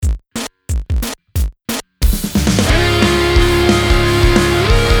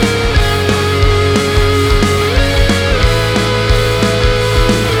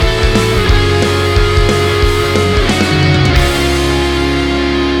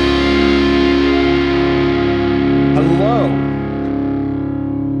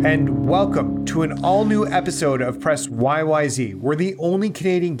welcome to an all-new episode of Press YYZ. We're the only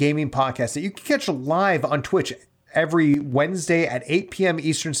Canadian gaming podcast that you can catch live on Twitch every Wednesday at 8 p.m.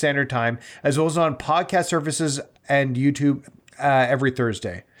 Eastern Standard Time, as well as on podcast services and YouTube every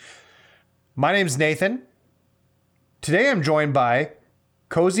Thursday. My name's Nathan. Today I'm joined by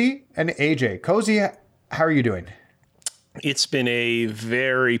Cozy and AJ. Cozy, how are you doing? It's been a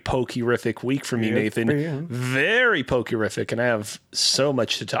very pokerific week for me, Nathan. Very pokerific, and I have so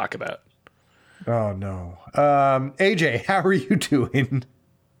much to talk about. Oh, no. AJ, how are you doing?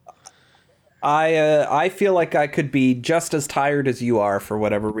 I feel like I could be just as tired as you are for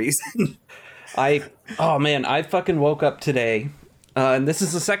whatever reason. I fucking woke up today, and this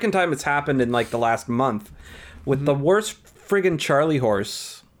is the second time it's happened in like the last month, with the worst friggin' Charlie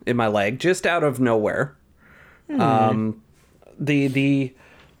horse in my leg, just out of nowhere.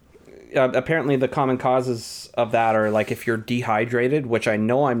 Apparently the common causes of that are like if you're dehydrated, which I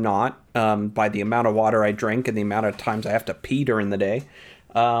know I'm not, by the amount of water I drink and the amount of times I have to pee during the day.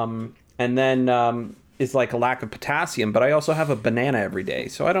 And then is like a lack of potassium, but I also have a banana every day.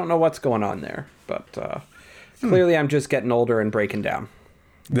 So I don't know what's going on there, but clearly I'm just getting older and breaking down.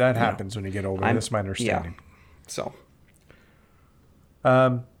 That happens when you get older. That's my understanding. Yeah. So.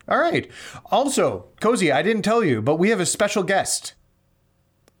 All right. Also, Cozy, I didn't tell you, but we have a special guest.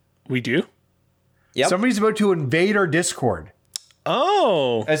 We do? Yep. Somebody's about to invade our Discord.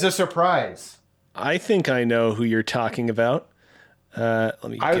 Oh. As a surprise. I think I know who you're talking about. Let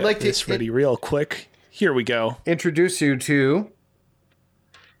me get this ready real quick. Here we go. Introduce you to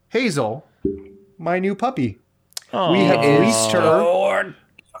Hazel, my new puppy. Aww. We have leased her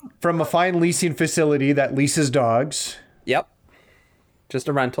from a fine leasing facility that leases dogs. Yep. Just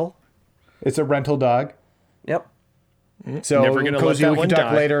a rental. It's a rental dog. Yep. So, never gonna Cozy, let that we one can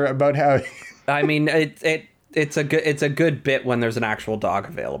talk die. later about how. I mean, it's a good bit when there's an actual dog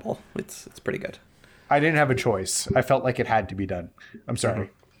available. It's pretty good. I didn't have a choice. I felt like it had to be done. I'm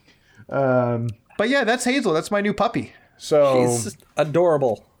sorry. But yeah, that's Hazel. That's my new puppy. So She's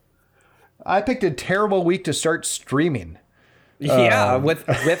adorable. I picked a terrible week to start streaming. Yeah, with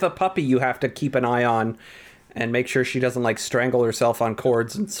a puppy, you have to keep an eye on and make sure she doesn't like strangle herself on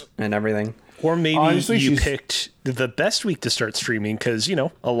cords and everything. Or maybe Honestly, you picked the best week to start streaming because, you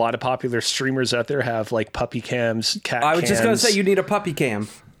know, a lot of popular streamers out there have like puppy cams, cat cams. I was just going to say, you need a puppy cam.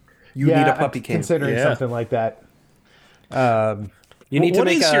 You need a puppy cam. Considering something like that. You need to What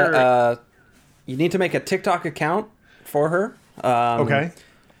make is you need to make a TikTok account for her. Okay.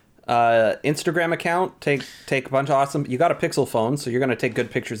 Instagram account. Take a bunch of awesome. You got a Pixel phone, so you're going to take good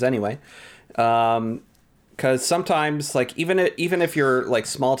pictures anyway. Because sometimes, like, even if you're like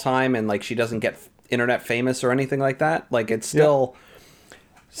small time and like she doesn't get internet famous or anything like that, like it's still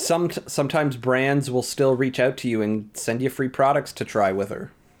sometimes brands will still reach out to you and send you free products to try with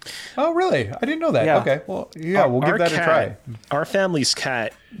her. Oh, really? I didn't know that. Yeah. Okay. Well, yeah, we'll give that a try. Our family's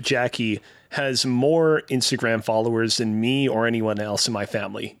cat, Jackie, has more Instagram followers than me or anyone else in my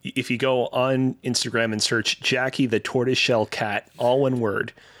family. If you go on Instagram and search Jackie the tortoiseshell cat, all one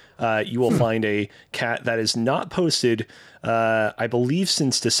word, you will find a cat that is not posted, I believe,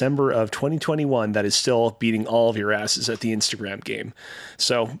 since December of 2021 that is still beating all of your asses at the Instagram game.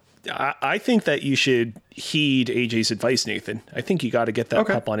 So I think that you should heed AJ's advice, Nathan. I think you got to get that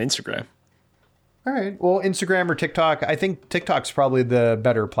pup on Instagram. All right. Well, Instagram or TikTok. I think TikTok's probably the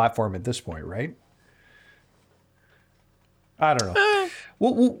better platform at this point, right? I don't know.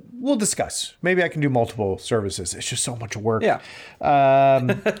 We'll discuss. Maybe I can do multiple services. It's just so much work. Yeah.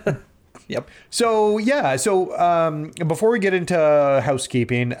 Yep. So, yeah. So, before we get into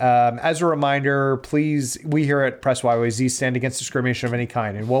housekeeping, as a reminder, please, we here at Press YYZ stand against discrimination of any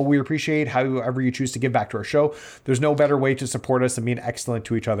kind. And while we appreciate however you choose to give back to our show, there's no better way to support us than being excellent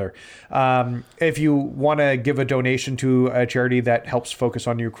to each other. If you want to give a donation to a charity that helps focus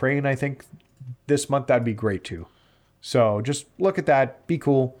on Ukraine, I think this month that'd be great too. So just look at that, be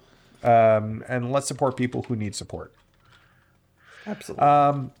cool, and let's support people who need support.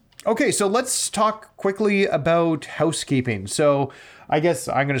 Absolutely. Okay, so let's talk quickly about housekeeping. So I guess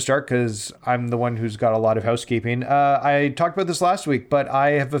I'm going to start because I'm the one who's got a lot of housekeeping. I talked about this last week, but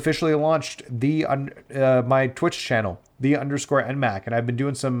I have officially launched my Twitch channel, _NMAC, and I've been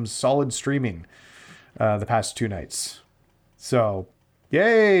doing some solid streaming the past 2 nights. So,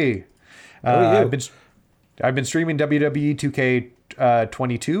 yay! I've been streaming WWE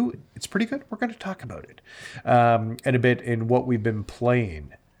 2K22. It's pretty good. We're going to talk about it and a bit in what we've been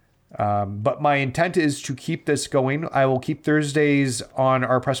playing. But my intent is to keep this going. I will keep Thursdays on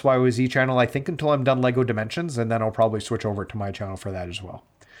our Press YYZ channel, I think, until I'm done Lego Dimensions, and then I'll probably switch over to my channel for that as well.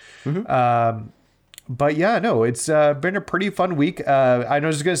 But yeah, no, it's been a pretty fun week. I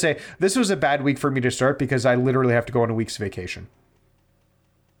was just going to say, this was a bad week for me to start because I literally have to go on a week's vacation.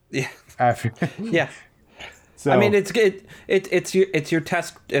 Yeah. After. Yeah. So, I mean, it's your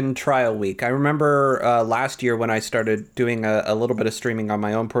test and trial week. I remember last year when I started doing a little bit of streaming on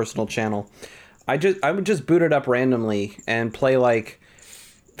my own personal channel, I would just boot it up randomly and play like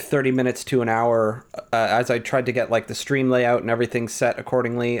 30 minutes to an hour as I tried to get like the stream layout and everything set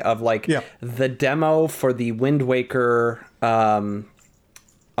accordingly of like the demo for the Wind Waker on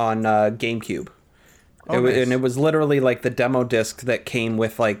GameCube. Nice. And it was literally like the demo disc that came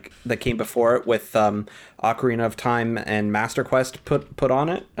before it with Ocarina of Time and Master Quest put on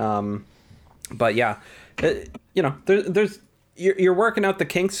it. But yeah, you're working out the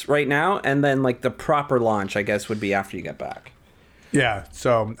kinks right now, and then like the proper launch, I guess, would be after you get back. Yeah,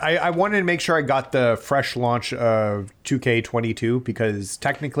 so I wanted to make sure I got the fresh launch of 2K22 because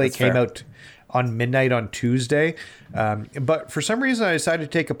technically it came out on midnight on Tuesday. But for some reason, I decided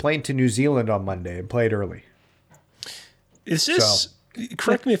to take a plane to New Zealand on Monday and play it early. Is this,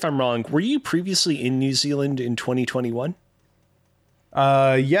 correct me if I'm wrong, were you previously in New Zealand in 2021?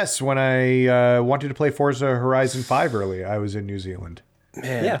 Yes, when I wanted to play Forza Horizon 5 early, I was in New Zealand.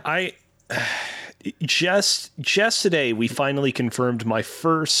 Man, yeah. Just today, we finally confirmed my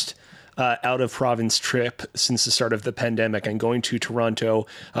first out of province trip since the start of the pandemic. I'm going to Toronto,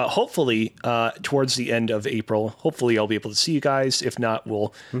 hopefully towards the end of April. Hopefully I'll be able to see you guys. If not,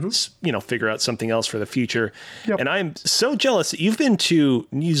 we'll figure out something else for the future. Yep. And I'm so jealous that you've been to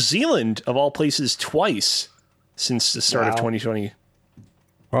New Zealand of all places twice since the start of 2020.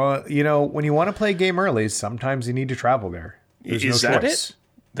 Well, when you want to play a game early, sometimes you need to travel there. There's Is no that choice. it?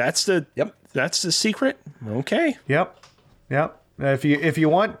 That's the That's the secret. Okay. Yep. If you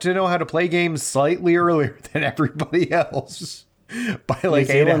want to know how to play games slightly earlier than everybody else, by like New 8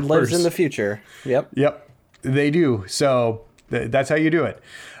 Zealand hours. lives in the future. Yep. They do. So that's how you do it.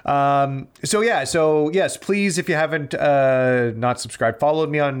 So yes, please, if you haven't not subscribed, followed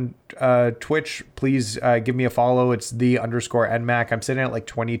me on Twitch, please give me a follow. It's _NMAC. I'm sitting at like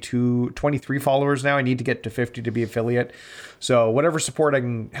 23 followers now. I need to get to 50 to be affiliate. So whatever support I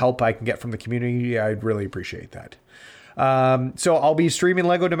can get from the community, I'd really appreciate that. So I'll be streaming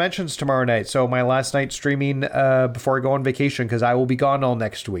Lego Dimensions tomorrow night. So my last night streaming before I go on vacation, because I will be gone all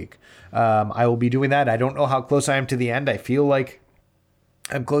next week. I will be doing that. I don't know how close I am to the end. I feel like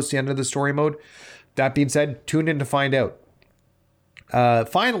I'm close to the end of the story mode. That being said, tune in to find out.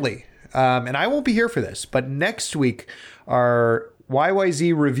 Finally, and I won't be here for this, but next week our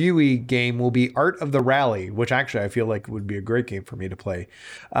YYZ reviewee game will be Art of the Rally, which actually I feel like would be a great game for me to play.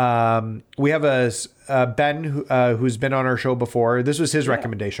 We have a Ben who's been on our show before. This was his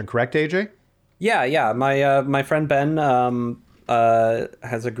recommendation, correct, AJ? Yeah. My friend Ben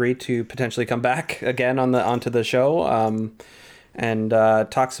has agreed to potentially come back again onto the show and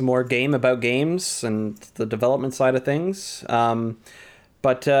talk some more about games and the development side of things.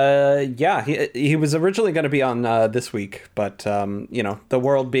 But he was originally going to be on this week, but the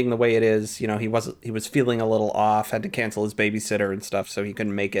world being the way it is, he was feeling a little off, had to cancel his babysitter and stuff, so he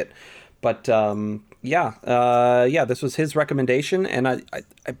couldn't make it. But this was his recommendation, and I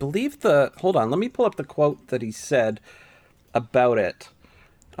believe hold on, let me pull up the quote that he said about it.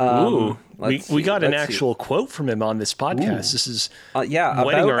 We got an actual quote from him on this podcast. This is whetting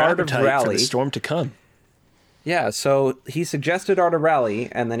our Art of appetite Rally. for the storm to come. Yeah, so he suggested Art of Rally,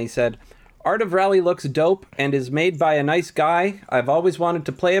 and then he said, Art of Rally looks dope and is made by a nice guy. I've always wanted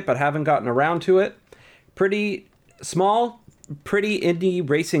to play it, but haven't gotten around to it. Pretty small, pretty indie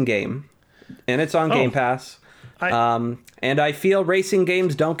racing game, and it's on Game Pass. And I feel racing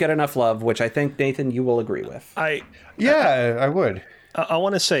games don't get enough love, which I think, Nathan, you will agree with. I would. I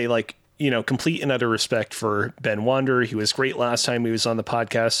want to say, complete and utter respect for Ben Wanderer. He was great last time he was on the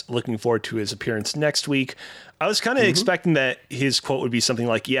podcast. Looking forward to his appearance next week. I was kind of expecting that his quote would be something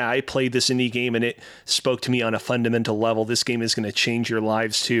like, I played this indie game and it spoke to me on a fundamental level. This game is going to change your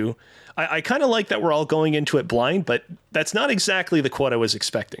lives too. I kind of like that we're all going into it blind, but that's not exactly the quote I was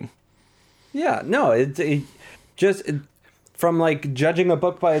expecting. Yeah, no, it just from judging a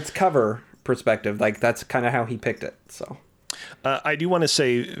book by its cover perspective, that's kind of how he picked it. So I do want to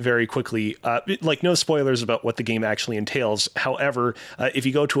say very quickly, no spoilers about what the game actually entails. However, if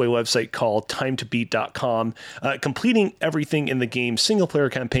you go to a website called timetobeat.com, completing everything in the game's single player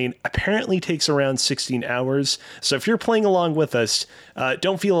campaign apparently takes around 16 hours. So if you're playing along with us,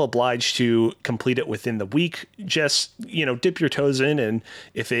 don't feel obliged to complete it within the week. Just, dip your toes in, and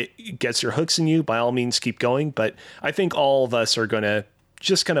if it gets your hooks in you, by all means, keep going. But I think all of us are going to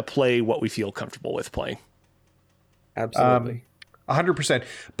just kind of play what we feel comfortable with playing. Absolutely. 100%.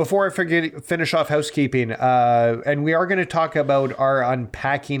 Before I finish off housekeeping, and we are going to talk about our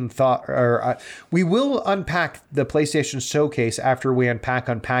unpacking thought, or we will unpack the PlayStation Showcase after we unpack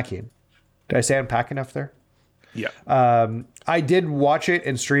unpacking. Did I say unpack enough there? Yeah. I did watch it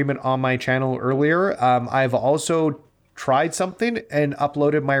and stream it on my channel earlier. I've also tried something and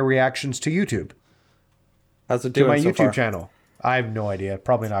uploaded my reactions to YouTube. How's it To doing my so YouTube far? channel. I have no idea.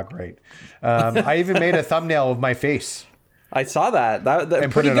 Probably not great. I even made a thumbnail of my face. I saw that. That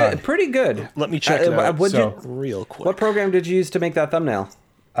And pretty put it good. on. Pretty good. Let me check it out. Would So- you, Real quick. what program did you use to make that thumbnail?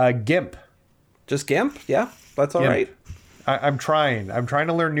 GIMP. Just GIMP? Yeah, that's all Yeah. right. I'm trying. I'm trying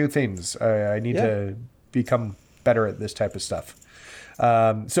to learn new things. I need Yeah. to become better at this type of stuff.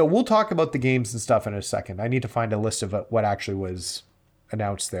 So we'll talk about the games and stuff in a second. I need to find a list of what actually was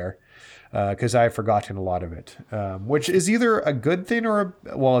announced there, because I've forgotten a lot of it, which is either a good thing or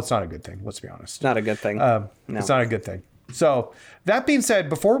well, it's not a good thing. Let's be honest. Not a good thing. No. It's not a good thing. So that being said,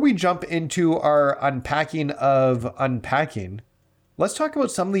 before we jump into our unpacking of unpacking, let's talk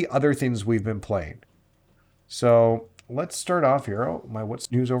about some of the other things we've been playing. So let's start off here. Oh, my what's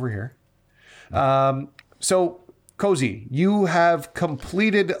news over here. So Cozy, you have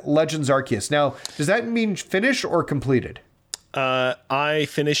completed Legends Arceus. Now, does that mean finish or completed? I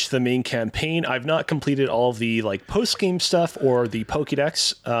finished the main campaign. I've not completed all of the like post game stuff or the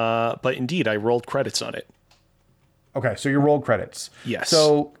Pokédex, but indeed I rolled credits on it. Okay, so you rolled credits. Yes.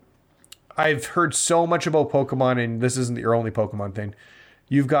 So I've heard so much about Pokemon, and this isn't your only Pokemon thing.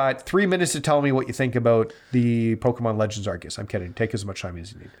 You've got 3 minutes to tell me what you think about the Pokemon Legends Arceus. I'm kidding. Take as much time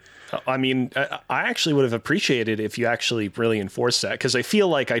as you need. I mean, I actually would have appreciated if you actually really enforced that, because I feel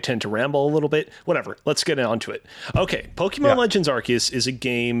like I tend to ramble a little bit. Whatever, let's get onto it. Okay, Pokemon Legends Arceus is a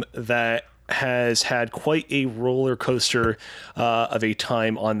game that has had quite a roller coaster of a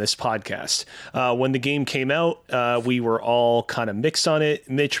time on this podcast. When the game came out, we were all kind of mixed on it.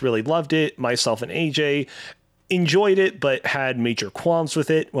 Mitch really loved it. Myself and AJ enjoyed it, but had major qualms with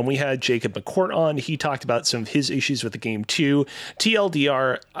it. When we had Jacob McCourt on, he talked about some of his issues with the game too.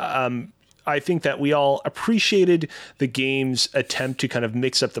 TLDR, I think that we all appreciated the game's attempt to kind of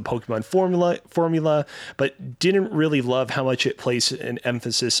mix up the Pokemon formula, but didn't really love how much it placed an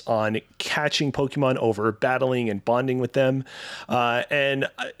emphasis on catching Pokemon over battling and bonding with them. And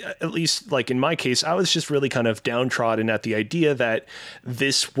at least like in my case, I was just really kind of downtrodden at the idea that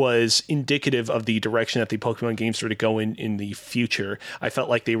this was indicative of the direction that the Pokemon games were to go in the future. I felt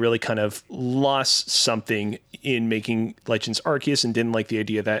like they really kind of lost something in making Legends Arceus and didn't like the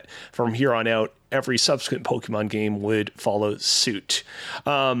idea that from here on out, every subsequent Pokemon game would follow suit.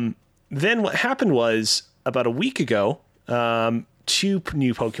 Then what happened was about a week ago, 2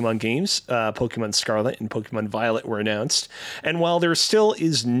 new Pokemon games, Pokemon Scarlet and Pokemon Violet, were announced. And while there still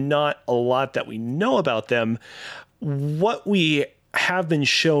is not a lot that we know about them, what we have been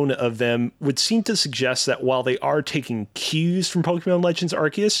shown of them would seem to suggest that while they are taking cues from Pokemon Legends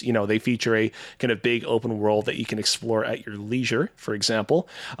Arceus, you know, they feature a kind of big open world that you can explore at your leisure, for example,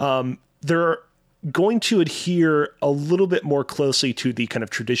 they're going to adhere a little bit more closely to the kind of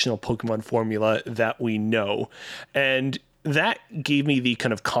traditional Pokemon formula that we know. And that gave me the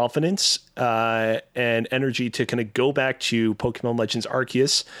kind of confidence and energy to kind of go back to Pokemon Legends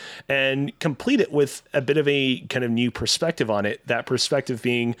Arceus and complete it with a bit of a kind of new perspective on it. That perspective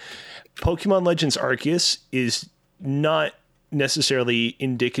being Pokemon Legends Arceus is not necessarily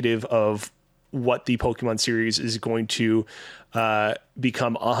indicative of what the Pokemon series is going to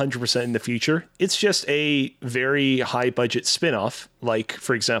become 100% in the future. It's just a very high budget spin-off, like,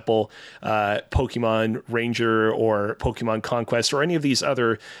 for example, Pokemon Ranger or Pokemon Conquest or any of these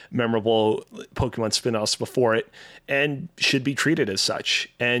other memorable Pokemon spin-offs before it, and should be treated as such.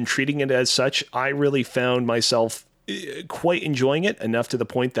 And treating it as such, I really found myself quite enjoying it, enough to the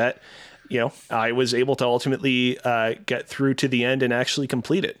point that, you know, I was able to ultimately get through to the end and actually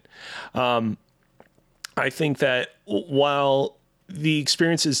complete it. I think that while the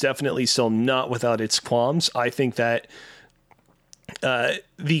experience is definitely still not without its qualms, I think that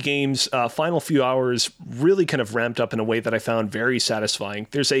the game's final few hours really kind of ramped up in a way that I found very satisfying.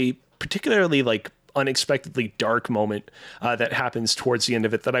 There's a particularly like unexpectedly dark moment that happens towards the end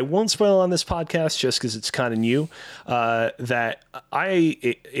of it that I won't spoil on this podcast just because it's kind of new, that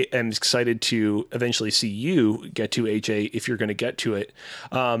I am excited to eventually see you get to, AJ, if you're going to get to it.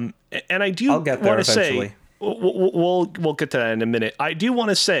 And I do I'll get there want to eventually. say, we'll get to that in a minute. I do want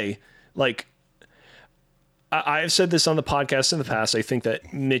to say, like, I've said this on the podcast in the past. I think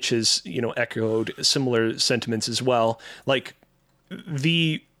that Mitch has, you know, echoed similar sentiments as well. Like,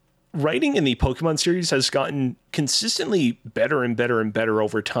 the writing in the Pokemon series has gotten consistently better and better and better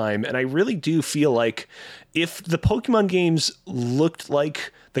over time. And I really do feel like if the Pokemon games looked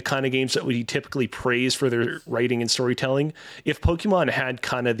like the kind of games that we typically praise for their writing and storytelling, if Pokemon had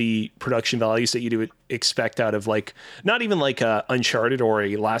kind of the production values that you would expect out of like, not even like a Uncharted or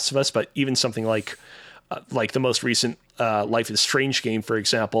a Last of Us, but even something like the most recent Life is Strange game, for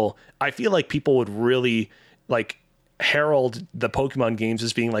example, I feel like people would really like herald the Pokemon games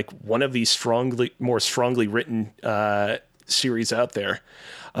as being like one of these more strongly written series out there.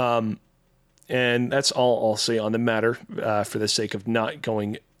 And that's all I'll say on the matter for the sake of not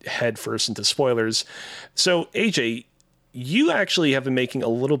going head first into spoilers. So AJ, you actually have been making a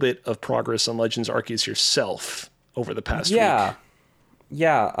little bit of progress on Legends Arceus yourself over the past week.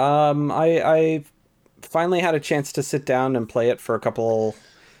 Yeah. I finally had a chance to sit down and play it for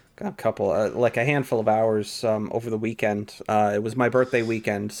like a handful of hours over the weekend. It was my birthday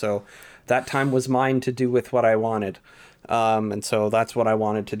weekend, so that time was mine to do with what I wanted. And so that's what I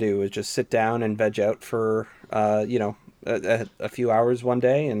wanted to do, is just sit down and veg out for, a few hours one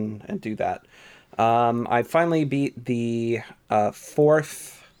day and do that. I finally beat the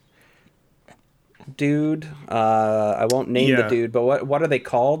fourth dude. I won't name the dude, but what are they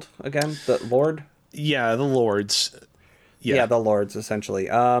called again? The Lord? Yeah, the Lords. Yeah, the Lords, essentially.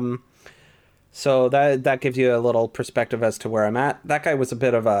 So that gives you a little perspective as to where I'm at. That guy was a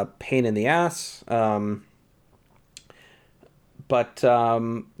bit of a pain in the ass. I'm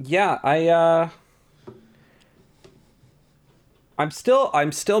still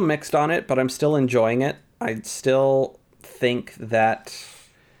mixed on it, but I'm still enjoying it. I still think that,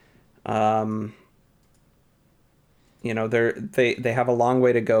 they have a long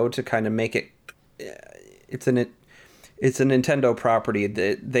way to go to kind of make it. It's a Nintendo property.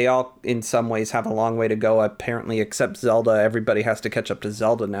 They all, in some ways, have a long way to go. Apparently, except Zelda, everybody has to catch up to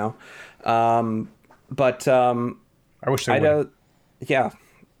Zelda now. I wish they would. Yeah.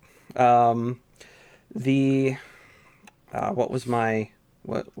 What was my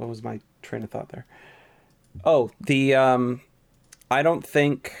train of thought there? Oh, I don't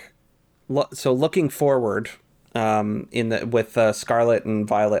think. So looking forward, with Scarlet and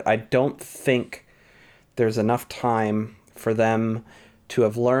Violet, I don't think there's enough time for them to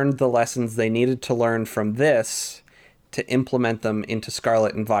have learned the lessons they needed to learn from this to implement them into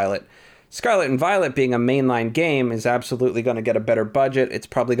Scarlet and Violet. Scarlet and Violet being a mainline game is absolutely going to get a better budget. It's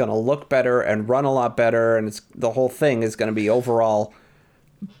probably going to look better and run a lot better, and the whole thing is going to be overall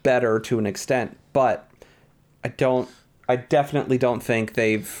better to an extent. But I definitely don't think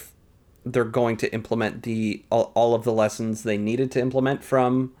they're going to implement all of the lessons they needed to implement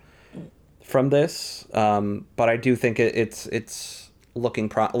from this. But I do think it's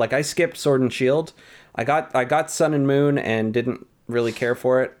looking like I skipped Sword and Shield. I got Sun and Moon and didn't really care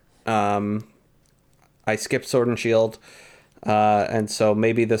for it. I skipped Sword and Shield, and so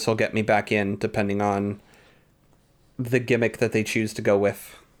maybe this will get me back in, depending on the gimmick that they choose to go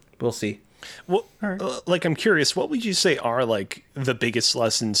with. We'll see. Well, I'm curious, what would you say are like the biggest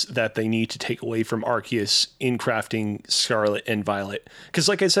lessons that they need to take away from Arceus in crafting Scarlet and Violet? Because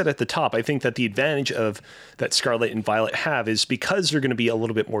like I said at the top, I think that the advantage of that Scarlet and Violet have is because they're going to be a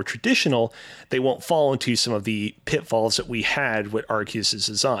little bit more traditional, they won't fall into some of the pitfalls that we had with Arceus's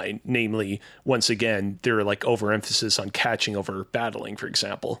design. Namely, once again, their like overemphasis on catching over battling, for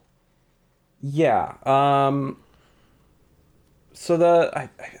example. Yeah. So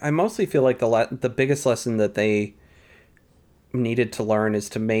I mostly feel like the biggest lesson that they needed to learn is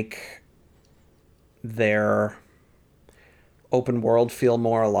to make their open world feel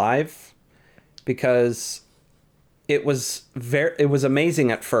more alive, because it was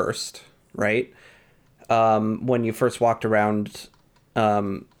amazing at first, right? When you first walked around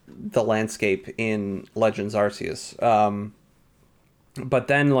the landscape in Legends Arceus, but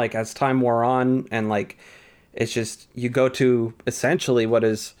then like as time wore on and like. It's just, you go to essentially what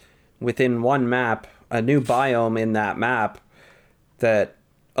is within one map, a new biome in that map that,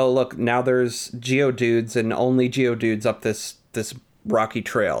 oh, look, now there's Geodudes and only Geodudes up this rocky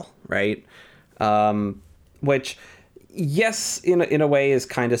trail, right? Which, yes, in a way is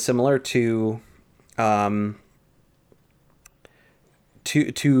kind of similar to the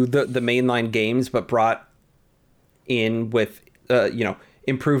mainline games, but brought in with,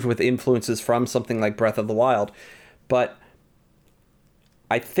 improved with influences from something like Breath of the Wild. But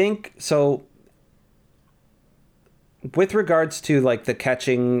I think so with regards to like the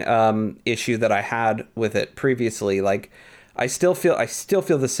catching issue that I had with it previously, like I still feel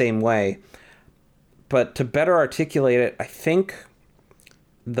the same way. But to better articulate it, I think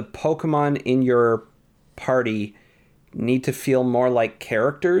the Pokemon in your party need to feel more like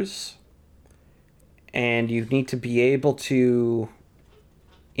characters, and you need to be able to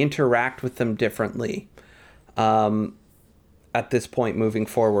interact with them differently at this point moving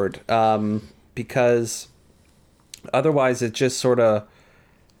forward, because otherwise it just sort of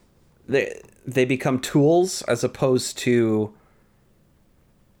they become tools as opposed to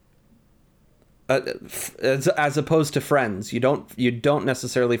as opposed to friends. You don't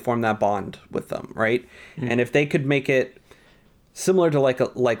necessarily form that bond with them, right? And if they could make it similar to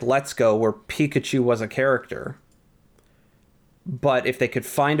like Let's Go, where Pikachu was a character, but if they could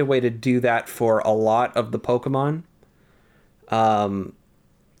find a way to do that for a lot of the Pokemon, I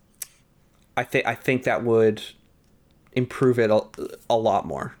think that would improve it a lot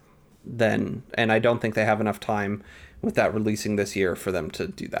more than, and I don't think they have enough time with that releasing this year for them to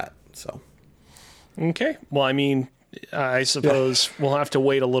do that. So, okay. Well, I mean, I suppose we'll have to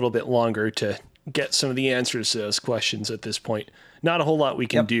wait a little bit longer to get some of the answers to those questions at this point. Not a whole lot we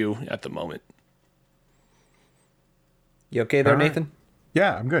can do at the moment. You okay there, Nathan?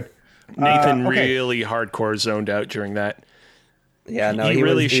 Yeah, I'm good. Nathan really hardcore zoned out during that. Yeah, no, he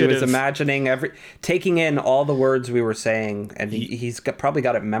really should have imagining taking in all the words we were saying, and he's probably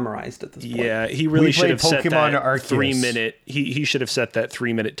got it memorized at this point. Yeah, he really should have set that Arceus. 3 minute. He should have set that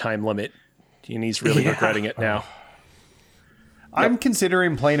 3 minute time limit, and he's really regretting it now. I'm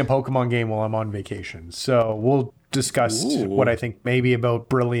considering playing a Pokemon game while I'm on vacation, so we'll discuss what I think maybe about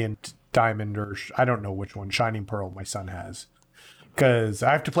Brilliant Diamond, or I don't know which one, Shining Pearl my son has, because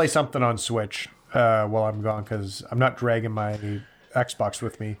I have to play something on Switch while I'm gone, because I'm not dragging my Xbox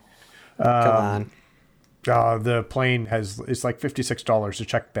with me. Come on. The plane it's like $56 a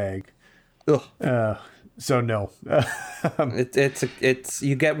check bag. Ugh. So no. It's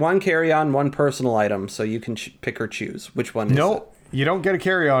you get one carry-on, one personal item, so you can pick or choose which one. No, you don't get a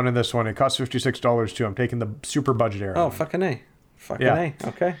carry-on in this one. It costs $56 too. I'm taking the super budget area. Oh, fucking A. A.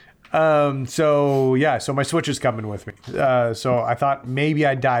 Okay. So my Switch is coming with me. So I thought maybe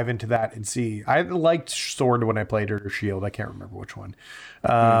I'd dive into that and see. I liked Sword when I played it, or Shield. I can't remember which one.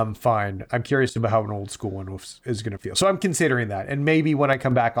 Fine. I'm curious about how an old school one is going to feel. So I'm considering that. And maybe when I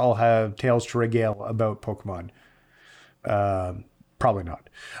come back, I'll have tales to regale about Pokemon. Probably not.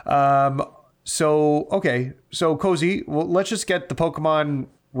 So Cozy, well, let's just get the Pokemon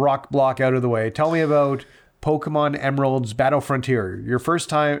rock block out of the way. Tell me about Pokemon Emerald's Battle Frontier. Your first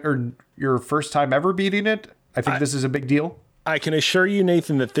time ever beating it? I think this is a big deal. I can assure you,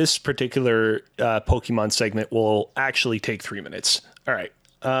 Nathan, that this particular Pokemon segment will actually take 3 minutes. All right.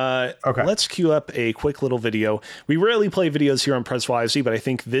 Okay. Let's queue up a quick little video. We rarely play videos here on Press Wisely, but I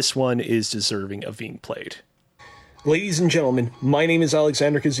think this one is deserving of being played. Ladies and gentlemen, my name is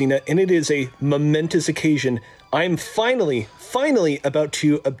Alexander Kazina, and it is a momentous occasion. I'm finally about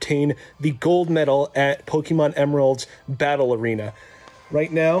to obtain the gold medal at Pokemon Emerald's Battle Arena.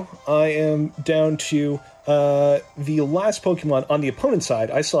 Right now, I am down to the last Pokemon on the opponent's side.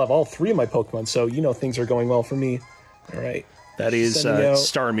 I still have all 3 of my Pokemon, so things are going well for me. All right. That is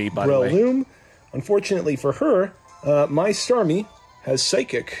Starmie, by the way. Breloom. Unfortunately for her, my Starmie has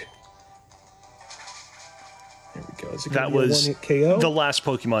Psychic. There we go. That was KO? The last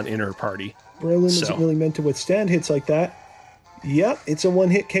Pokemon in her party. Breloom isn't really meant to withstand hits like that. Yep, it's a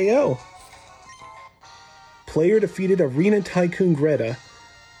one-hit KO. Player defeated Arena Tycoon Greta.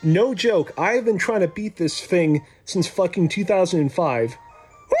 No joke, I've been trying to beat this thing since fucking 2005.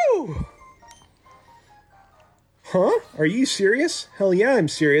 Woo! Huh? Are you serious? Hell yeah, I'm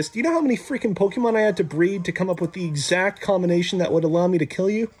serious. Do you know how many freaking Pokemon I had to breed to come up with the exact combination that would allow me to kill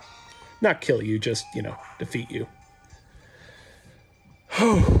you? Not kill you, just, defeat you.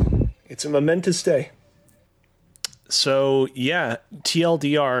 It's a momentous day. So, yeah,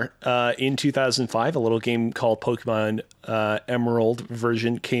 TLDR, in 2005, a little game called Pokemon Emerald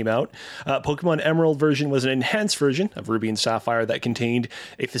version came out. Pokemon Emerald version was an enhanced version of Ruby and Sapphire that contained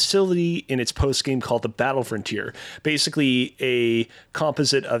a facility in its post-game called the Battle Frontier. Basically, a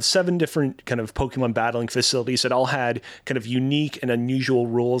composite of 7 different kind of Pokemon battling facilities that all had kind of unique and unusual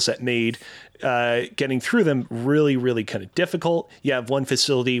rules that made getting through them really, really kind of difficult. You have one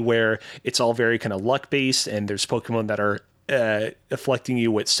facility where it's all very kind of luck based, and there's Pokemon that are afflicting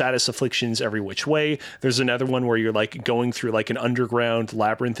you with status afflictions every which way. There's another one where you're like going through like an underground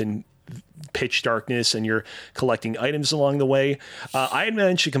labyrinth in pitch darkness, and you're collecting items along the way. I had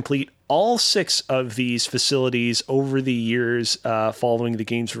managed to complete all 6 of these facilities over the years following the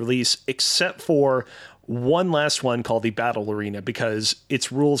game's release, except for one last one called the Battle Arena because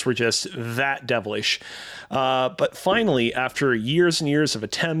its rules were just that devilish. But finally, after years and years of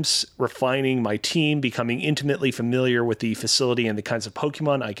attempts, refining my team, becoming intimately familiar with the facility and the kinds of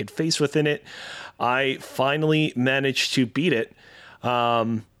Pokemon I could face within it, I finally managed to beat it.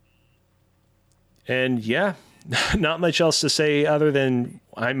 And yeah, not much else to say other than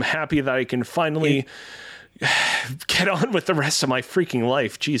I'm happy that I can finally get on with the rest of my freaking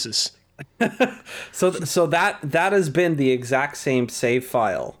life. Jesus. So that has been the exact same save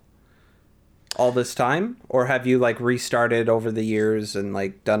file all this time, or have you like restarted over the years and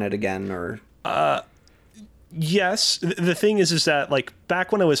like done it again, or? Yes. The thing is that like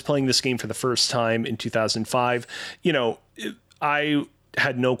back when I was playing this game for the first time in 2005, you know, I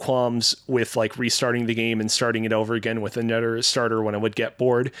had no qualms with like restarting the game and starting it over again with another starter when I would get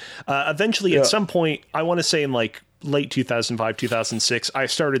bored. Eventually, at some point, I want to say in like late 2005, 2006, I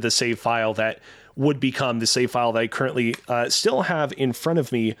started the save file that would become the save file that I currently still have in front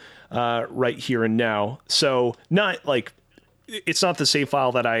of me right here and now. So not like, it's not the save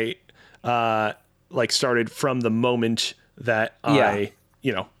file that I like started from the moment that I,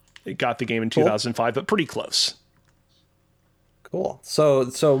 you know, got the game in 2005, but pretty close. Cool.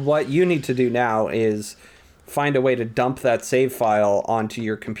 So what you need to do now is find a way to dump that save file onto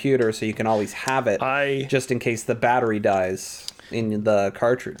your computer so you can always have it just in case the battery dies in the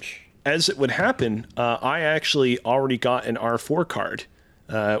cartridge. As it would happen, I actually already got an R4 card,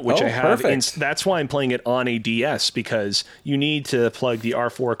 which I have. That's why I'm playing it on a DS, because you need to plug the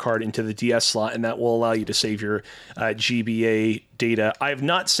R4 card into the DS slot, and that will allow you to save your GBA data. I have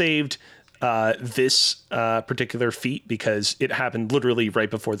not saved this particular feat because it happened literally right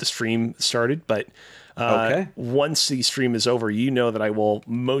before the stream started. But once the stream is over, you know that I will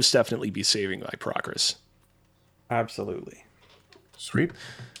most definitely be saving my progress. Absolutely. Sweet.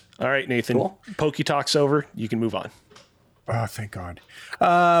 All right, Nathan. Cool. Poke Talk's over. You can move on. Oh, thank God.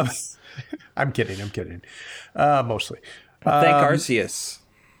 I'm kidding. Mostly. Thank Arceus.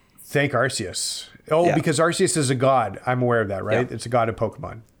 Thank Arceus. Oh, yeah. Because Arceus is a god. I'm aware of that, right? Yeah. It's a god of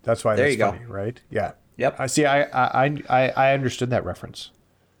Pokemon. That's why that's funny, right? Yeah. Yep. I see. I understood that reference.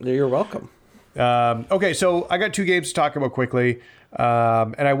 You're welcome. Okay, so I got two games to talk about quickly,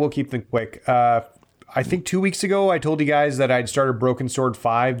 and I will keep them quick. I think 2 weeks ago, I told you guys that I'd started Broken Sword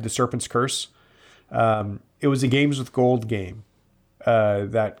 5, The Serpent's Curse. It was a Games with Gold game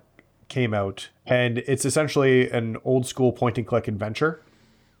that came out, and it's essentially an old school point and click adventure.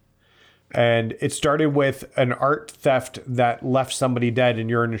 And it started with an art theft that left somebody dead, and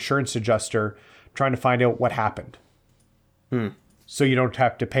you're an insurance adjuster trying to find out what happened. So you don't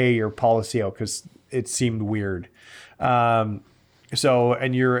have to pay your policy out because it seemed weird. And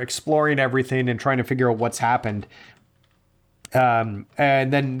you're exploring everything and trying to figure out what's happened. And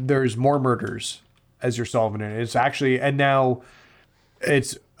then there's more murders as you're solving it. It's actually, and now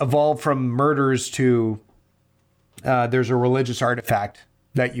it's evolved from murders to there's a religious artifact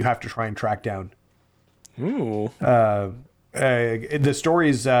that you have to try and track down. Ooh. The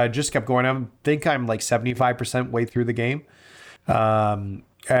stories just kept going. I think I'm like 75% way through the game. And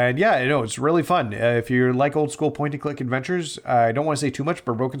yeah, I know it's really fun. If you like old school point and click adventures, I don't want to say too much,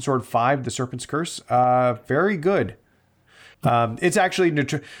 but Broken Sword 5, The Serpent's Curse, very good. It's actually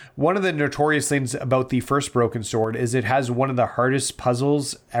one of the notorious things about the first Broken Sword is it has one of the hardest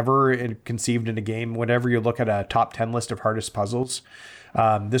puzzles ever conceived in a game. Whenever you look at a top 10 list of hardest puzzles,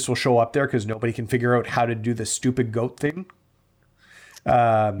 this will show up there because nobody can figure out how to do the stupid goat thing.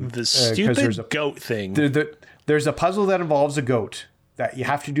 The stupid goat thing. There's a puzzle that involves a goat that you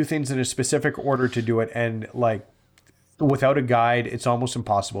have to do things in a specific order to do it. And like without a guide, it's almost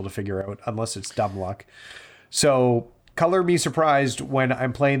impossible to figure out unless it's dumb luck. So color me surprised when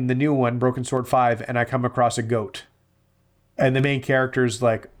I'm playing the new one, Broken Sword 5, and I come across a goat. And the main character's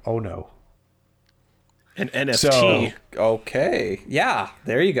like, oh no. An NFT. Okay. Yeah,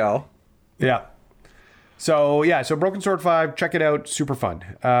 there you go. Yeah. So Broken Sword 5, check it out. Super fun.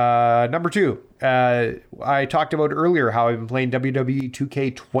 Number 2, I talked about earlier how I've been playing WWE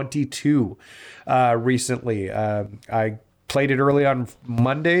 2K22 recently. I played it early on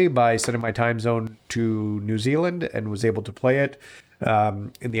Monday by setting my time zone to New Zealand and was able to play it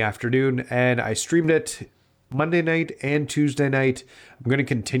in the afternoon. And I streamed it Monday night and Tuesday night. I'm going to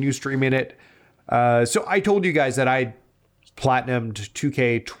continue streaming it. So I told you guys that I platinumed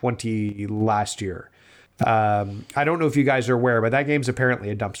 2K20 last year. I don't know if you guys are aware, but that game's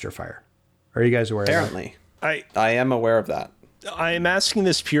apparently a dumpster fire. Are you guys aware apparently. of that? I am aware of that. I am asking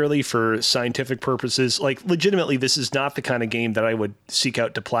this purely for scientific purposes. Like, legitimately, this is not the kind of game that I would seek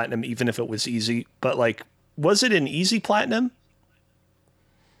out to platinum, even if it was easy. But, like, was it an easy platinum?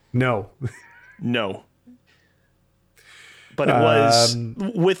 No. No. But it was,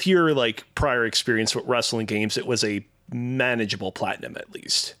 with your like prior experience with wrestling games, it was a manageable platinum at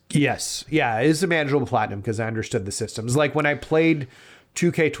least. Yes. Yeah, it is a manageable platinum because I understood the systems. Like when I played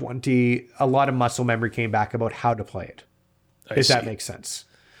 2K20, a lot of muscle memory came back about how to play it. If that makes sense.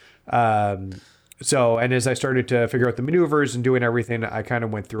 So, and as I started to figure out the maneuvers and doing everything, I kind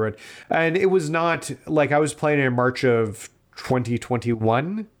of went through it. And it was not like I was playing in March of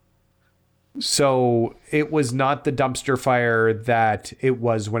 2021. So it was not the dumpster fire that it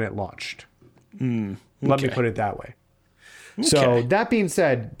was when it launched. Let me put it that way. Okay. So that being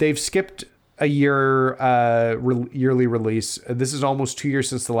said, they've skipped a year yearly release. This is almost 2 years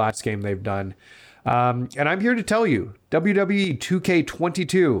since the last game they've done. And I'm here to tell you, WWE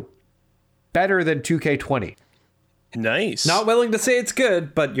 2K22, better than 2K20. Nice. Not willing to say it's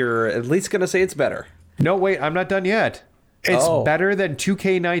good, but you're at least going to say it's better. No, wait, I'm not done yet. It's better than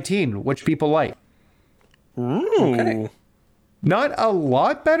 2K19, which people like. Okay. Not a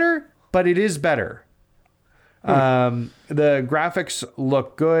lot better, but it is better. The graphics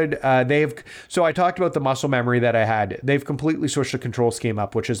look good. So I talked about the muscle memory that I had. They've completely switched the control scheme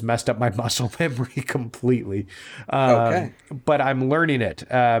up, which has messed up my muscle memory completely. But I'm learning it,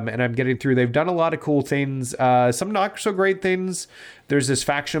 and I'm getting through. They've done a lot of cool things, some not so great things. There's this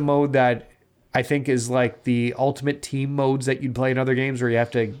faction mode that I think is like the ultimate team modes that you'd play in other games where you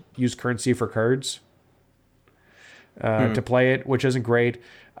have to use currency for cards to play it, which isn't great.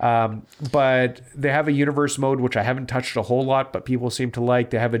 But they have a universe mode, which I haven't touched a whole lot, but people seem to like.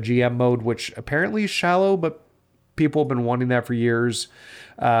 They have a GM mode, which apparently is shallow, but people have been wanting that for years.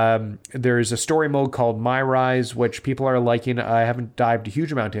 There's a story mode called My Rise, which people are liking. I haven't dived a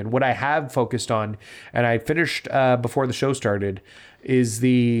huge amount in. What I have focused on, and I finished before the show started, is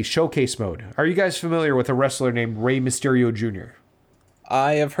the showcase mode. Are you guys familiar with a wrestler named Rey Mysterio Jr.?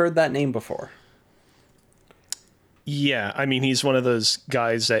 I have heard that name before. Yeah, I mean, he's one of those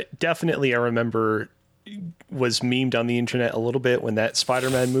guys that definitely I remember was memed on the internet a little bit when that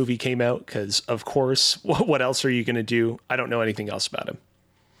Spider-Man movie came out, because, of course, what else are you going to do? I don't know anything else about him.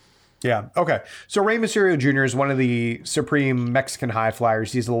 Yeah, okay. So Rey Mysterio Jr. is one of the supreme Mexican high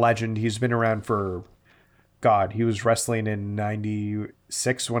flyers. He's a legend. He's been around for, God, he was wrestling in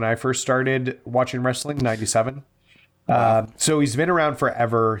 96 when I first started watching wrestling, 97. So he's been around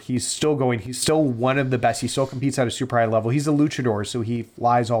forever. He's still going. He's still one of the best. He still competes at a super high level. He's a luchador, so he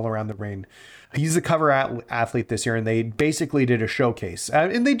flies all around the ring. He's the cover athlete this year, and they basically did a showcase.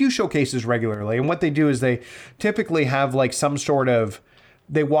 And they do showcases regularly. And what they do is they typically have like some sort of,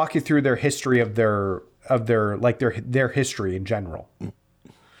 they walk you through their history of their history in general.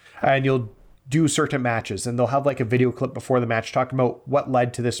 And you'll do certain matches, and they'll have like a video clip before the match talking about what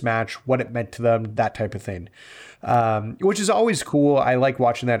led to this match, what it meant to them, that type of thing. Which is always cool. I like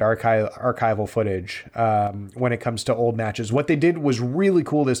watching that archival footage when it comes to old matches. What they did was really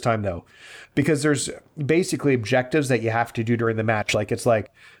cool this time, though, because there's basically objectives that you have to do during the match. Like it's like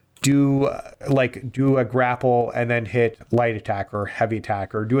do a grapple and then hit light attack or heavy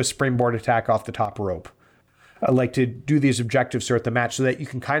attack, or do a springboard attack off the top rope. I like to do these objectives throughout the match so that you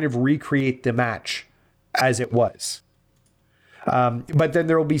can kind of recreate the match as it was. But then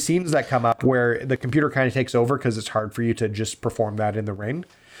there will be scenes that come up where the computer kind of takes over because it's hard for you to just perform that in the ring.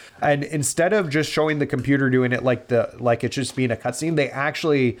 And instead of just showing the computer doing it like it's just being a cutscene, they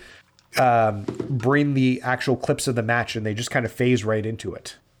actually bring the actual clips of the match and they just kind of phase right into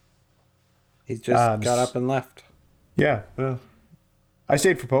it. He just got up and left. Yeah. I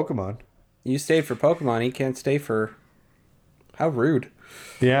stayed for Pokemon. You stayed for Pokemon. He can't stay for... How rude.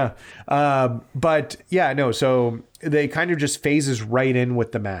 Yeah. But yeah, no. So they kind of just phases right in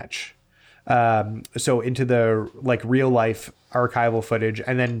with the match. So into the like real life archival footage,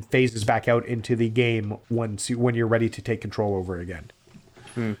 and then phases back out into the game when you're ready to take control over again.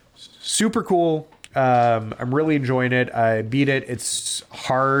 Super cool. I'm really enjoying it. I beat it. It's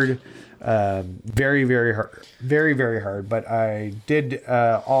hard. Very, very hard. Very, very hard. But I did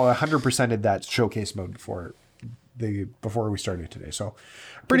all 100%ed that showcase mode before we started today. So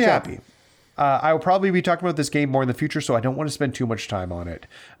pretty happy. I will probably be talking about this game more in the future, so I don't want to spend too much time on it.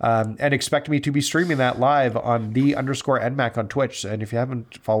 And expect me to be streaming that live on _NMAC on Twitch. And if you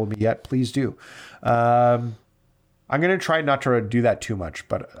haven't followed me yet, please do. I'm going to try not to do that too much,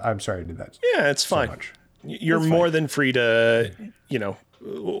 but I'm sorry I did that. Yeah, it's fine. Much. You're more than free to,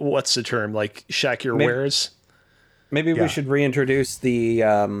 what's the term? Like shack your wares. Maybe we should reintroduce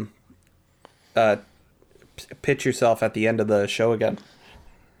the pitch yourself at the end of the show again,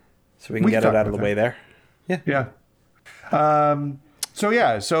 so we can get it out of the way there. Yeah.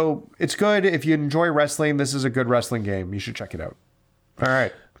 So it's good. If you enjoy wrestling, this is a good wrestling game. You should check it out. All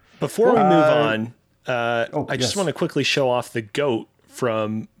right. Before we move on, I just want to quickly show off the goat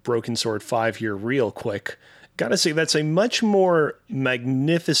from Broken Sword 5 here real quick. Gotta say, that's a much more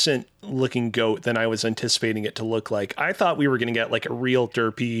magnificent looking goat than I was anticipating it to look like. I thought we were going to get like a real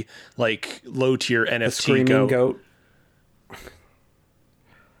derpy, like low tier NFT screaming goat.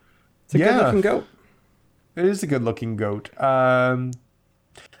 It's a good looking goat. It is a good looking goat.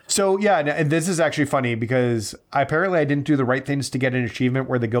 So yeah, and this is actually funny because apparently I didn't do the right things to get an achievement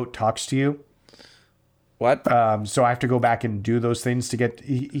where the goat talks to you. What? So I have to go back and do those things to get.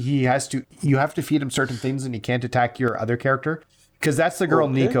 You have to feed him certain things, and he can't attack your other character because that's the girl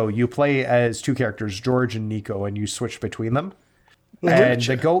Nico. You play as two characters, George and Nico, and you switch between them. And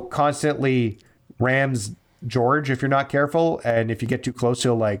the goat constantly rams George if you're not careful, and if you get too close,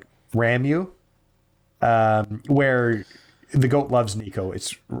 he'll like ram you. Where the goat loves Nico.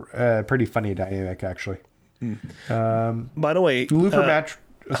 It's pretty funny dynamic actually. By the way, Looper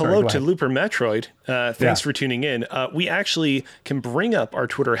hello to Looper Metroid. Thanks for tuning in. We actually can bring up our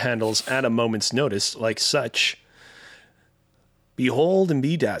Twitter handles at a moment's notice, like such. Behold and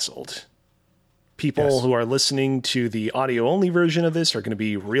be dazzled. People who are listening to the audio only version of this are going to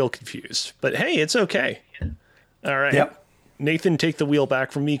be real confused. But hey, it's okay. All right. Yep. Nathan, take the wheel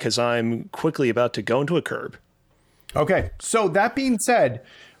back from me because I'm quickly about to go into a curb. Okay. So that being said,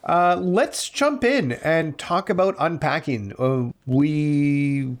 let's jump in and talk about unpacking.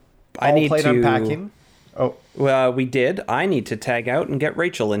 We all played unpacking. Oh, well, we did. I need to tag out and get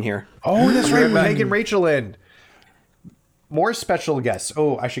Rachel in here. Oh, that's right. We're taking Rachel in. More special guests.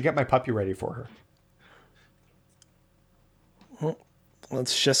 Oh, I should get my puppy ready for her. Well,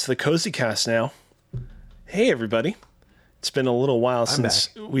 it's just the Cozy Cast now. Hey, everybody. It's been a little while since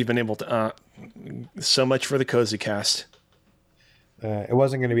we've been able to... so much for the Cozy Cast. It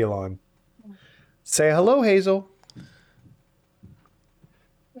wasn't going to be long. Say hello, Hazel.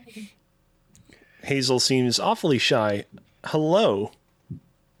 Hazel seems awfully shy. Hello.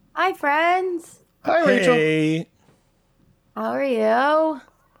 Hi, friends. Hi, Rachel. Hey. How are you?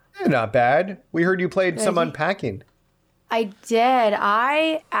 Not bad. We heard you played some unpacking. I did.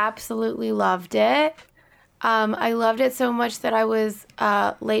 I absolutely loved it. I loved it so much that I was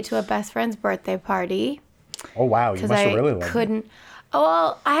late to a best friend's birthday party. Oh, wow. You must have really loved it. Oh,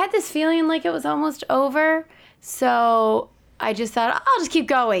 well, I had this feeling like it was almost over. So I just thought, I'll just keep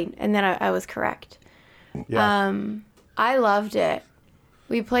going. And then I was correct. Yeah. I loved it.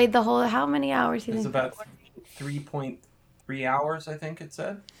 We played the whole, how many hours do you think? It's about 3.3 hours, I think it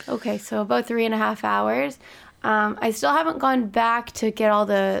said. Okay, so about 3.5 hours. I still haven't gone back to get all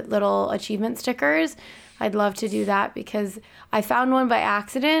the little achievement stickers. I'd love to do that because I found one by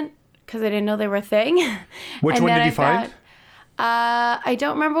accident because I didn't know they were a thing. Which one did you find? I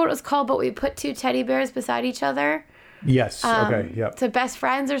don't remember what it was called, but we put two teddy bears beside each other. Yes. Okay. Yep. To best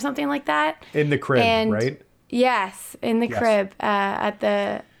friends or something like that. In the crib, right? Yes, in the crib at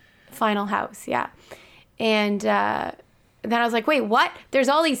the final house. Yeah. And then I was like, wait, what? There's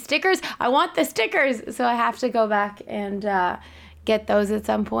all these stickers? I want the stickers. So I have to go back and get those at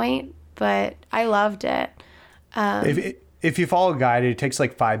some point. But I loved it. If you follow a guide, it takes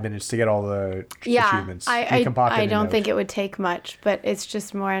like 5 minutes to get all the achievements. I don't think it would take much, but it's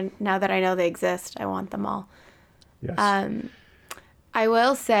just more now that I know they exist, I want them all. Yes. I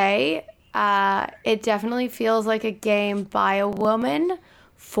will say it definitely feels like a game by a woman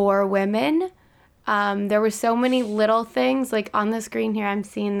for women. There were so many little things, like on the screen here, I'm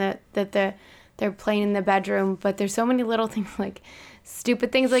seeing that they're playing in the bedroom, but there's so many little things, like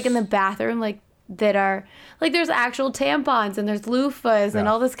stupid things, like in the bathroom, like that are like there's actual tampons and there's loofahs and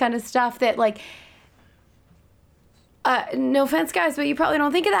all this kind of stuff that like. No offense, guys, but you probably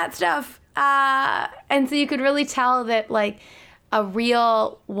don't think of that stuff, and so you could really tell that like a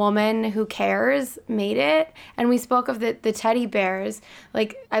real woman who cares made it. And we spoke of the teddy bears.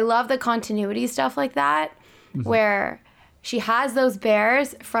 Like, I love the continuity stuff like that, where she has those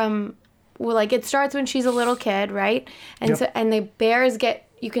bears from, well, like, it starts when she's a little kid, right? And so, and the bears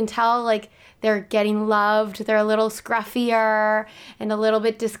you can tell, like, they're getting loved. They're a little scruffier and a little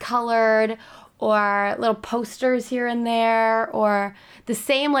bit discolored, or little posters here and there, or the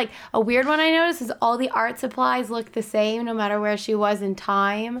same, like a weird one I noticed is all the art supplies look the same no matter where she was in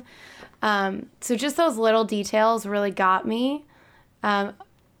time. So just those little details really got me.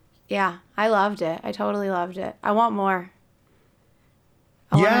 Yeah, I loved it. I totally loved it. I want more.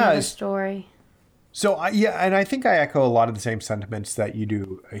 I want another story. So, and I think I echo a lot of the same sentiments that you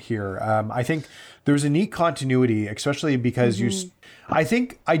do here. I think there's a neat continuity, especially because I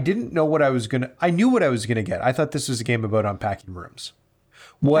think I didn't know what I knew what I was going to get. I thought this was a game about unpacking rooms.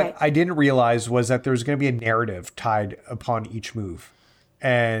 What I didn't realize was that there's going to be a narrative tied upon each move.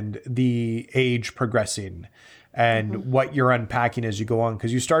 and the age progressing and what you're unpacking as you go on.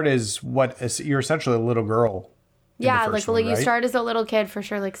 Because you start as you're essentially a little girl. Yeah, like you start as a little kid for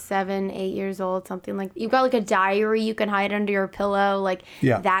sure, like 7, 8 years old, something like. You've got like a diary you can hide under your pillow, like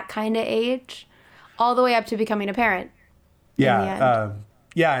that kind of age, all the way up to becoming a parent. Yeah,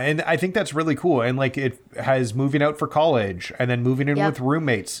 yeah, and I think that's really cool. And like it has moving out for college, and then moving in with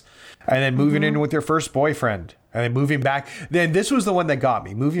roommates, and then moving in with your first boyfriend, and then moving back. Then this was the one that got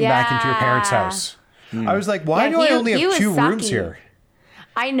me, moving back into your parents' house. I was like, why do I only have 2 rooms here?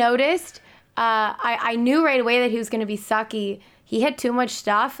 I noticed. I knew right away that he was going to be sucky. He had too much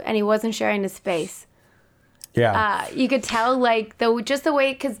stuff, and he wasn't sharing his space. Yeah. You could tell, like, just the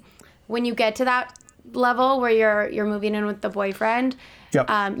way, because when you get to that level where you're moving in with the boyfriend,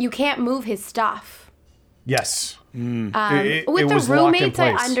 you can't move his stuff. Yes. With the roommates,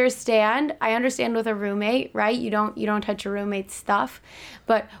 I understand. I understand with a roommate, right? You don't touch your roommate's stuff.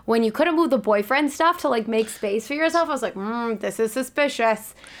 But when you couldn't move the boyfriend stuff to like make space for yourself, I was like, this is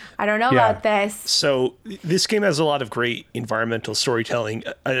suspicious. I don't know about this. So this game has a lot of great environmental storytelling.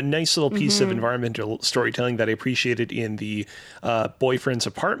 A nice little piece of environmental storytelling that I appreciated in the boyfriend's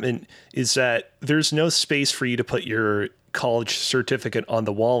apartment is that there's no space for you to put your college certificate on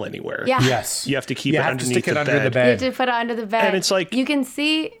the wall anywhere. Yeah. Yes. You have to keep it underneath stick it the under bed. the bed. You have to put it under the bed. And it's like, you can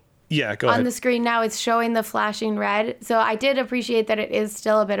see go on ahead. the screen now it's showing the flashing red. So I did appreciate that it is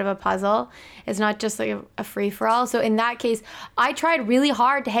still a bit of a puzzle. It's not just like a free-for-all. So in that case, I tried really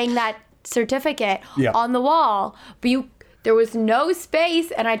hard to hang that certificate on the wall, but there was no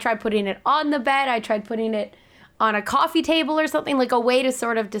space, and I tried putting it on the bed. I tried putting it on a coffee table or something, like a way to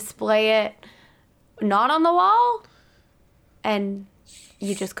sort of display it not on the wall. And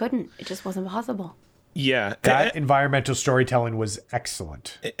you just couldn't. It just wasn't possible. Yeah. That environmental storytelling was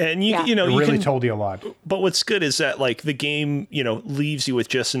excellent. And you It really told you a lot. But what's good is that like the game, leaves you with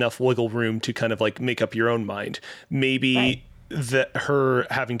just enough wiggle room to kind of like make up your own mind. Maybe that her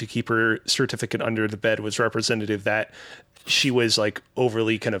having to keep her certificate under the bed was representative that she was like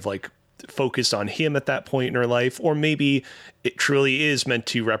overly kind of like focused on him at that point in her life, or maybe it truly is meant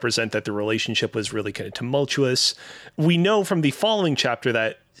to represent that the relationship was really kind of tumultuous. We know from the following chapter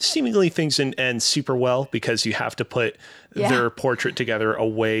that seemingly things didn't end super well because you have to put their portrait together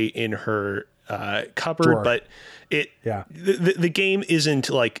away in her cupboard, drawer. But the game isn't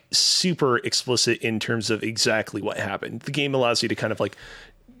like super explicit in terms of exactly what happened. The game allows you to kind of like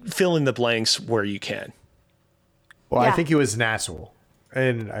fill in the blanks where you can. Well, I think he was an asshole.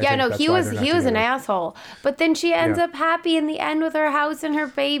 And he was an asshole. But then she ends up happy in the end with her house and her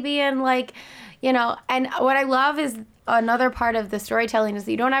baby, and like, and what I love is another part of the storytelling is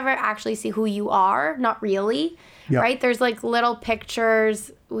that you don't ever actually see who you are, not really, right? There's like little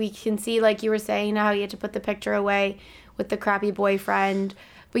pictures we can see, like you were saying, how you had to put the picture away with the crappy boyfriend,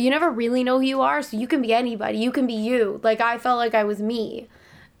 but you never really know who you are, so you can be anybody. You can be you. Like I felt like I was me,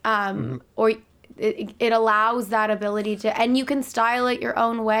 or. It allows that ability to, and you can style it your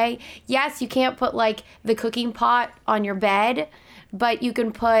own way. Yes, you can't put like the cooking pot on your bed, but you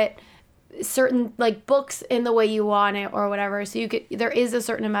can put certain like books in the way you want it or whatever. So there is a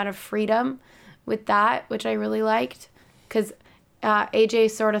certain amount of freedom with that, which I really liked, because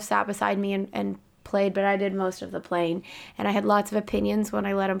AJ sort of sat beside me and played, but I did most of the playing, and I had lots of opinions when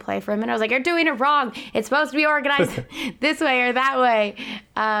I let him play for him, and I was like, you're doing it wrong. It's supposed to be organized this way or that way.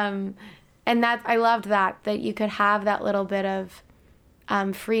 And I loved that you could have that little bit of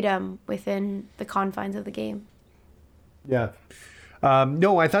freedom within the confines of the game. Yeah.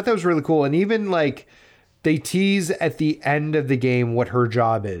 No, I thought that was really cool. And even like they tease at the end of the game what her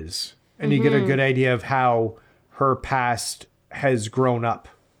job is. And you get a good idea of how her past has grown up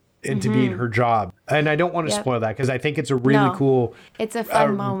into being her job. And I don't want to spoil that because I think it's a really cool. It's a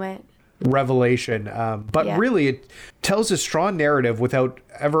fun moment. Revelation, but really it tells a strong narrative without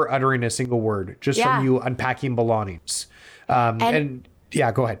ever uttering a single word, just from you unpacking belongings. And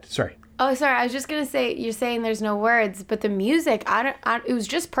go ahead. Sorry. Oh, sorry. I was just gonna say, you're saying there's no words, but the music, it was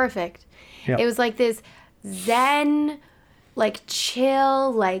just perfect. Yep. It was like this zen, like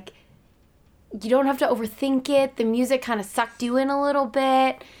chill, like you don't have to overthink it. The music kind of sucked you in a little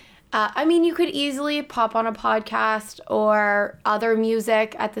bit. I mean, you could easily pop on a podcast or other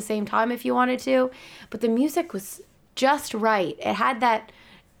music at the same time if you wanted to, but the music was just right. It had that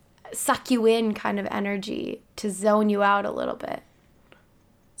suck you in kind of energy to zone you out a little bit.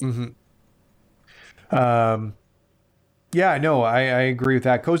 Yeah, no, I agree with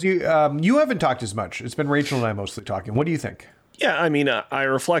that. Cozy, you haven't talked as much. It's been Rachel and I mostly talking. What do you think? Yeah, I mean, I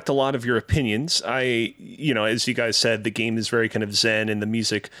reflect a lot of your opinions. As you guys said, the game is very kind of zen and the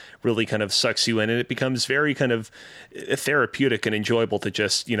music really kind of sucks you in, and it becomes very kind of therapeutic and enjoyable to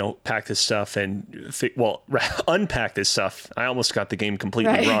just, pack this stuff and, unpack this stuff. I almost got the game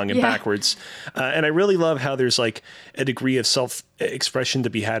completely wrong and backwards. And I really love how there's like a degree of self-expression to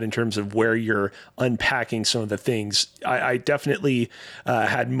be had in terms of where you're unpacking some of the things. I definitely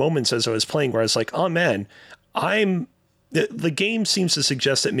had moments as I was playing where I was like, oh man, the game seems to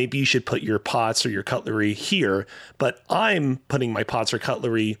suggest that maybe you should put your pots or your cutlery here, but I'm putting my pots or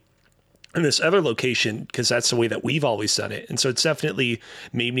cutlery in this other location because that's the way that we've always done it. And so it's definitely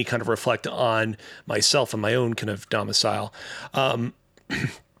made me kind of reflect on myself and my own kind of domicile. I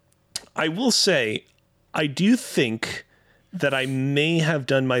will say, I do think that I may have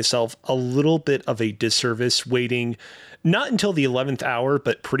done myself a little bit of a disservice waiting not until the 11th hour,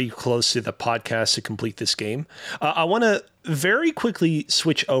 but pretty close to the podcast to complete this game. I want to very quickly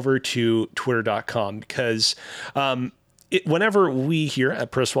switch over to twitter.com because whenever we here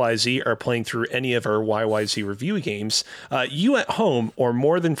at PressYZ are playing through any of our YYZ review games, you at home are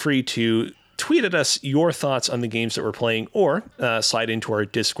more than free to tweet at us your thoughts on the games that we're playing, or slide into our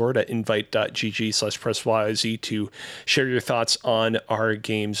Discord at invite.gg/PressYZ to share your thoughts on our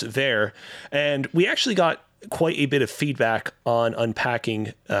games there. And we actually got quite a bit of feedback on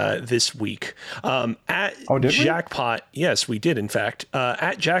unpacking this week. At Jackpot, yes, we did, in fact.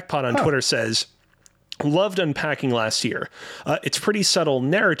 At Jackpot on Twitter says, loved unpacking last year. It's pretty subtle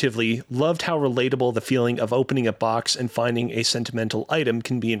narratively. Loved how relatable the feeling of opening a box and finding a sentimental item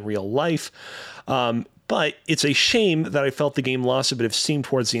can be in real life. But it's a shame that I felt the game lost a bit of steam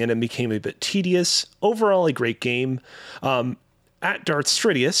towards the end and became a bit tedious. Overall, a great game. At Darth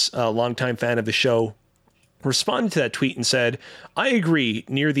Stridius, a longtime fan of the show, responded to that tweet and said, I agree.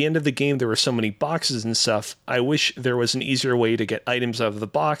 Near the end of the game, there were so many boxes and stuff. I wish there was an easier way to get items out of the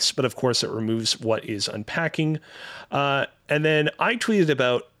box, but of course it removes what is unpacking. And then I tweeted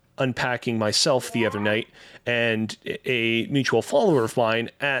about unpacking myself the other night, and a mutual follower of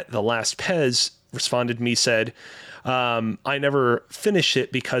mine at The Last Pez responded to me, said, I never finished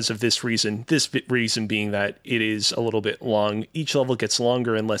it because of this reason. This reason being that it is a little bit long. Each level gets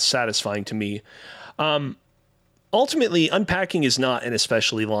longer and less satisfying to me. Ultimately, unpacking is not an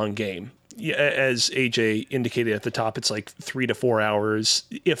especially long game. As AJ indicated at the top, it's like 3 to 4 hours,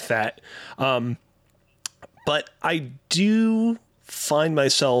 if that. But I do find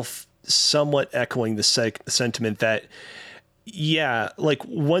myself somewhat echoing the sentiment that, like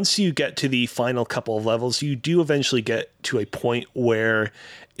once you get to the final couple of levels, you do eventually get to a point where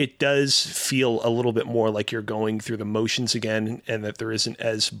it does feel a little bit more like you're going through the motions again, and that there isn't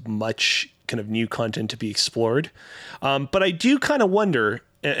as much kind of new content to be explored. But I do kind of wonder,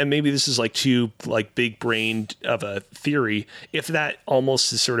 and maybe this is like too like big brained of a theory, if that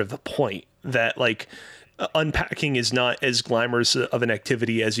almost is sort of the point, that like unpacking is not as glamorous of an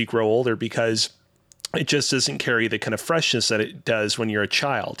activity as you grow older, because it just doesn't carry the kind of freshness that it does when you're a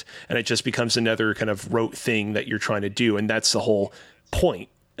child, and it just becomes another kind of rote thing that you're trying to do. And that's the whole point,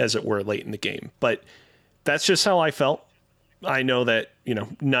 as it were, late in the game. But that's just how I felt. I know that,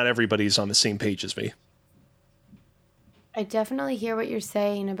 not everybody's on the same page as me. I definitely hear what you're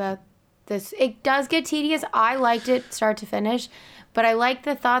saying about this. It does get tedious. I liked it start to finish, but I like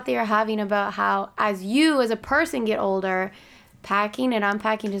the thought that you're having about how as you as a person get older, packing and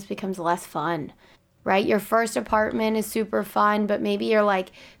unpacking just becomes less fun, right? Your first apartment is super fun, but maybe your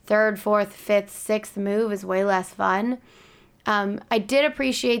like third, fourth, fifth, sixth move is way less fun. I did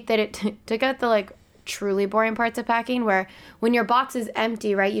appreciate that it took out the like truly boring parts of packing, where when your box is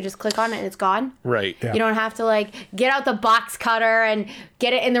empty, right, you just click on it and it's gone. Right. Yeah. You don't have to like get out the box cutter and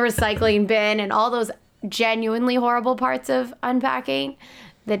get it in the recycling bin and all those genuinely horrible parts of unpacking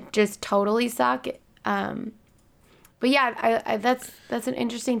that just totally suck. But yeah, I that's an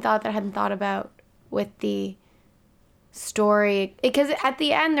interesting thought that I hadn't thought about with the story, because at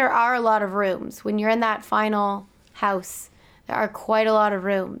the end there are a lot of rooms. When you're in that final house, there are quite a lot of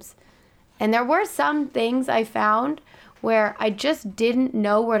rooms. And there were some things I found where I just didn't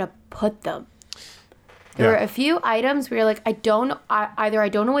know where to put them. There were a few items where you're like, I don't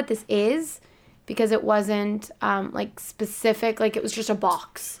know what this is, because it wasn't like specific, like it was just a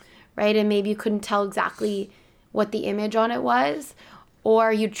box, right? And maybe you couldn't tell exactly what the image on it was.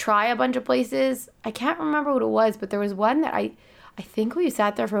 Or you try a bunch of places. I can't remember what it was, but there was one that I think we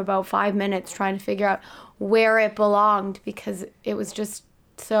sat there for about 5 minutes trying to figure out where it belonged, because it was just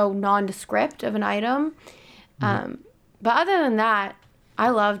so nondescript of an item. But other than that, I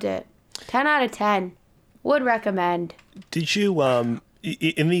loved it. 10 out of 10. Would recommend. Did you,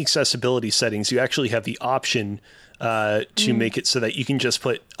 in the accessibility settings, you actually have the option to make it so that you can just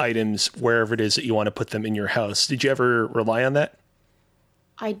put items wherever it is that you want to put them in your house. Did you ever rely on that?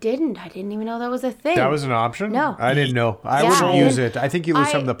 I didn't even know that was a thing. That was an option? No. I didn't know. I Yeah, wouldn't I use didn't- it. I think you lose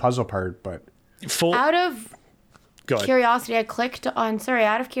some I- of the puzzle part, but Out of Go ahead. curiosity, I clicked on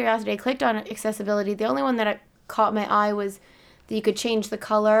accessibility. The only one that caught my eye was that you could change the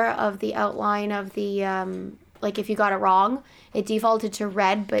color of the outline of the, like if you got it wrong, it defaulted to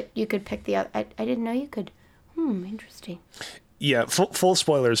red, but you could pick the, I didn't know you could. Interesting. Yeah, full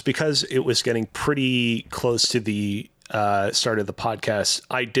spoilers, because it was getting pretty close to the start of the podcast.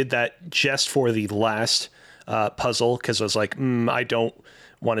 I did that just for the last puzzle, because I was like, I don't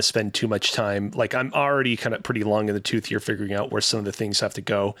want to spend too much time. Like, I'm already kind of pretty long in the tooth here figuring out where some of the things have to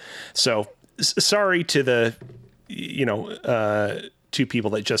go. So sorry to the, two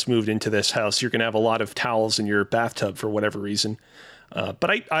people that just moved into this house. You're going to have a lot of towels in your bathtub for whatever reason. But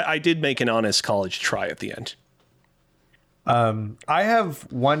I did make an honest college try at the end. I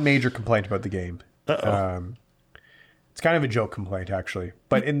have one major complaint about the game. Uh-oh. It's kind of a joke complaint, actually.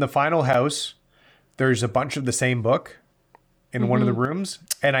 But in the final house, there's a bunch of the same book in one of the rooms,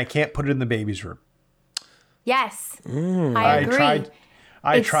 and I can't put it in the baby's room. Yes, I agree.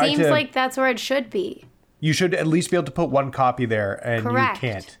 I it tried seems like that's where it should be. You should at least be able to put one copy there, and Correct. you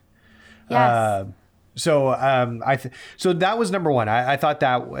can't. Yes. So that was number one. I thought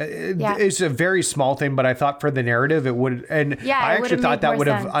that it's a very small thing, but I thought for the narrative it would, and Yeah, I it actually would've thought made that more would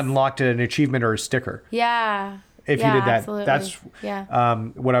have sense. unlocked an achievement or a sticker Yeah. if you did that. Absolutely. That's yeah.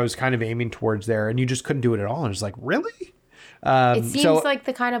 what I was kind of aiming towards there, and you just couldn't do it at all. And it's like, really? It seems so- like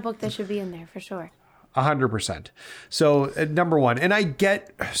the kind of book that should be in there for sure. 100%. So number one, and I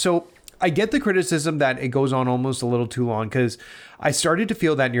get the criticism that it goes on almost a little too long, because I started to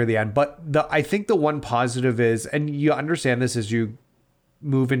feel that near the end. But I think the one positive is, and you understand this as you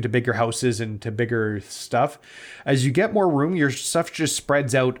move into bigger houses and to bigger stuff, as you get more room, your stuff just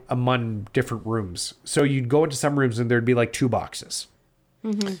spreads out among different rooms. So you'd go into some rooms and there'd be like 2 boxes.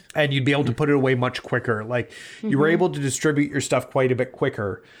 And you'd be able to put it away much quicker. Like you were able to distribute your stuff quite a bit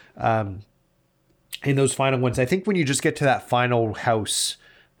quicker in those final ones. I think when you just get to that final house,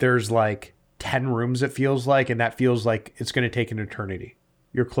 there's like 10 rooms, it feels like, and that feels like it's going to take an eternity.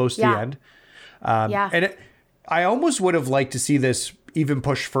 You're close to the end. And I almost would have liked to see this even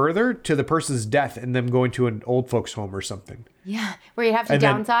push further to the person's death and them going to an old folks home or something. Yeah. Where you have to And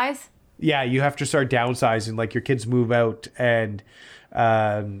then- downsize. Yeah, you have to start downsizing, like your kids move out and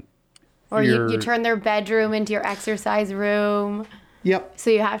Or you turn their bedroom into your exercise room. Yep. So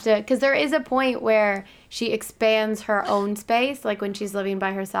you have to, because there is a point where she expands her own space, like when she's living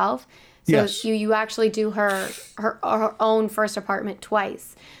by herself. So Yes. you actually do her own first apartment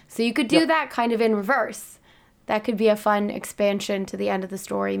twice. So you could do that kind of in reverse. That could be a fun expansion to the end of the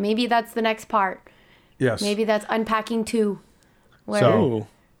story. Maybe that's the next part. Yes. Maybe that's unpacking 2, where So-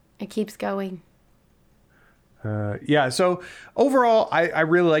 it keeps going. Yeah, so overall, I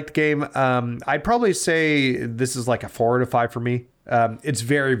really like the game. I'd probably say this is like a 4 out of 5 for me. It's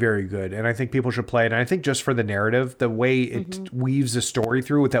very, very good, and I think people should play it. And I think just for the narrative, the way it weaves a story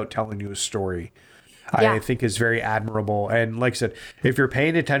through without telling you a story, Yeah. I think is very admirable. And like I said, if you're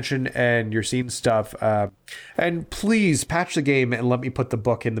paying attention and you're seeing stuff, and please patch the game and let me put the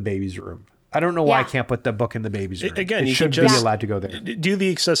book in the baby's room. I don't know why I Yeah. can't put the book in the baby's room. Again, it you should can be just allowed to go there. do the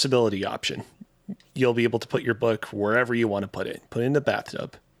accessibility option. You'll be able to put your book wherever you want to put it. Put it in the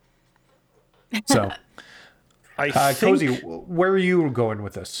bathtub. So, I think Cozy, where are you going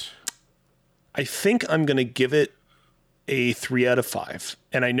with this? I think I'm going to give it a 3 out of 5.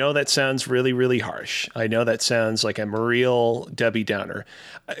 And I know that sounds really, really harsh. I know that sounds like I'm a real Debbie Downer.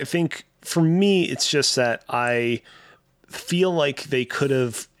 I think for me, it's just that I feel like they could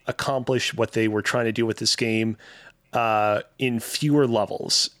have accomplished what they were trying to do with this game in fewer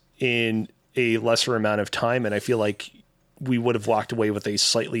levels, in a lesser amount of time. And I feel like we would have walked away with a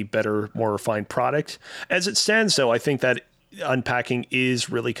slightly better, more refined product. As it stands, though, I think that unpacking is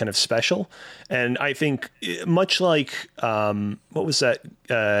really kind of special. And I think much like, what was that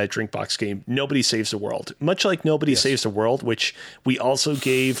Drinkbox game? Nobody Saves the World. Much like Nobody Saves the World, which we also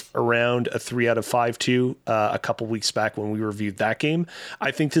gave around a 3 out of 5 to a couple weeks back when we reviewed that game.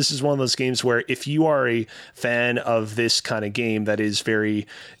 I think this is one of those games where if you are a fan of this kind of game that is very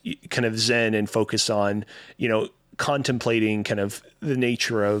kind of zen and focused on, contemplating kind of the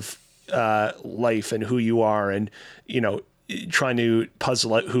nature of life and who you are, and, trying to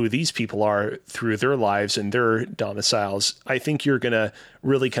puzzle out who these people are through their lives and their domiciles, I think you're going to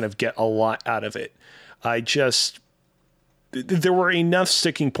really kind of get a lot out of it. There were enough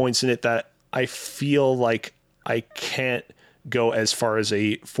sticking points in it that I feel like I can't go as far as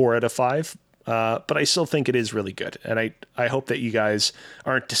a 4 out of 5, but I still think it is really good. And I hope that you guys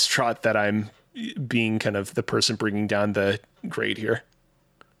aren't distraught that I'm being kind of the person bringing down the grade here.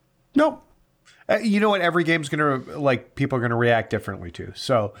 Nope. You know what? Every game's going to, like, people are going to react differently to.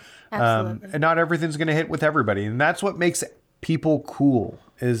 So, and not everything's going to hit with everybody. And that's what makes people cool,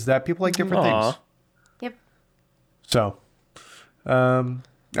 is that people like different things. Yep. So, all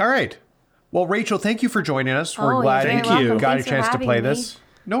right. Well, Rachel, thank you for joining us. We're glad you got Thanks a chance to play this.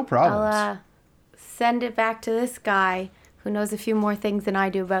 No problem. I'll send it back to this guy who knows a few more things than I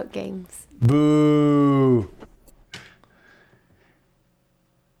do about games. Boo.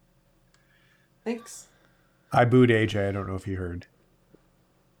 Thanks. I booed AJ. I don't know if you heard.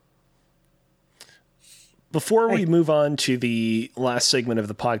 Before we move on to the last segment of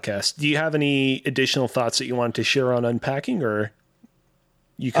the podcast, do you have any additional thoughts that you wanted to share on unpacking, or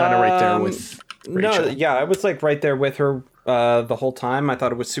you kind of right there with Rachel? No, yeah, I was like right there with her the whole time. I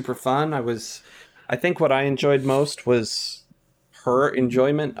thought it was super fun. I think what I enjoyed most was her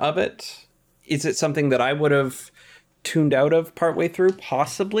enjoyment of it. Is it something that I would have tuned out of partway through?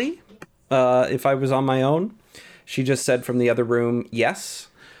 Possibly, if I was on my own. She just said from the other room, yes.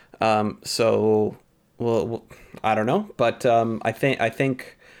 So, well, I don't know, but I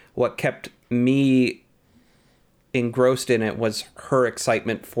think what kept me engrossed in it was her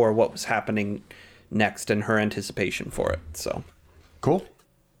excitement for what was happening next and her anticipation for it. So Cool.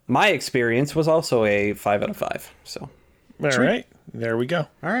 my experience was also a 5 out of 5. So All right, there we go.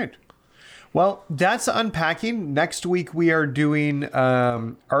 All right. Well, that's unpacking. Next week we are doing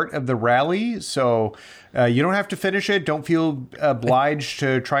Art of the Rally. So you don't have to finish it. Don't feel obliged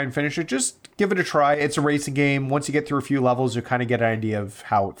to try and finish it. Just give it a try. It's a racing game. Once you get through a few levels, you kind of get an idea of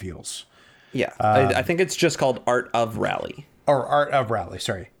how it feels. yeah, I think it's just called Art of Rally. Or Art of Rally,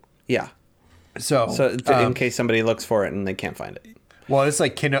 sorry. Yeah. So In case somebody looks for it and they can't find it. well, it's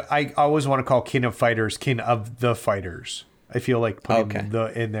like I always want to call King of Fighters King of the Fighters. I feel like putting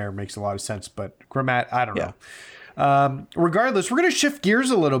the in there makes a lot of sense, but I don't know. Regardless, we're going to shift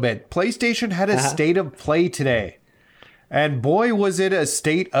gears a little bit. PlayStation had a state of play today, and boy, was it a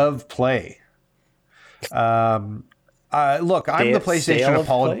state of play. Look, I'm the PlayStation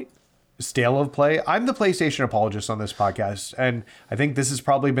apologist. Stale of play. I'm the PlayStation apologist on this podcast, and I think this has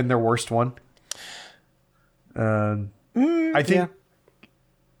probably been their worst one. I think. Yeah.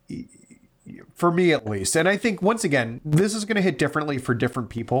 For me at least. And I think, once again, this is going to hit differently for different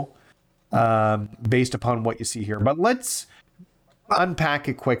people based upon what you see here. But let's unpack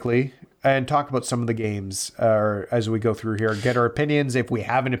it quickly and talk about some of the games as we go through here. Get our opinions. If we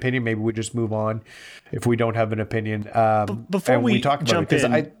have an opinion, maybe we just move on. If we don't have an opinion, before we talk about jump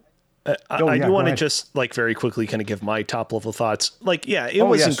in, I do want to just like very quickly kind of give my top level thoughts. Like, it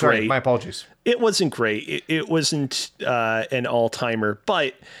wasn't great. My apologies. It wasn't great. It wasn't an all timer,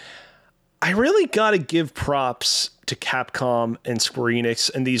 but I really got to give props to Capcom and Square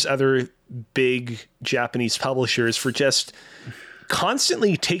Enix and these other big Japanese publishers for just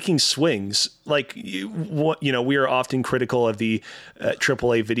constantly taking swings. Like, we are often critical of the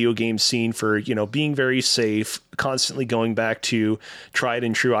AAA video game scene for, being very safe, constantly going back to tried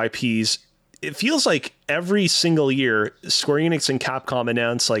and true IPs. It feels like every single year, Square Enix and Capcom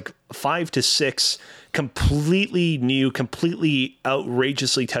announce like 5 to 6 completely new, completely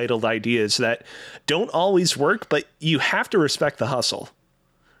outrageously titled ideas that don't always work, but you have to respect the hustle.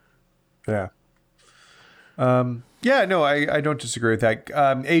 Yeah. No, I don't disagree with that.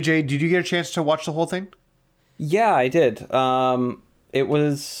 AJ, did you get a chance to watch the whole thing? Yeah, I did. It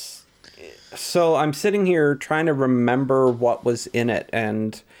was... So I'm sitting here trying to remember what was in it,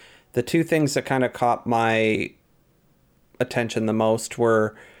 and the two things that kind of caught my attention the most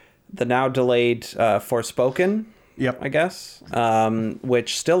were the now delayed Forspoken, I guess,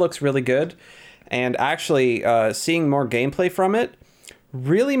 which still looks really good. And actually, seeing more gameplay from it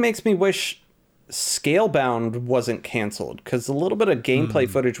really makes me wish Scalebound wasn't canceled, because a little bit of gameplay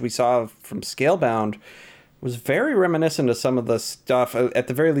footage we saw from Scalebound was very reminiscent of some of the stuff. At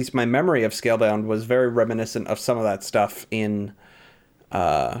the very least, my memory of Scalebound was very reminiscent of some of that stuff in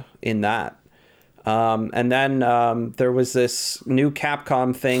that. And then there was this new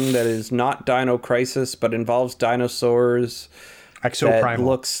Capcom thing that is not Dino Crisis, but involves dinosaurs.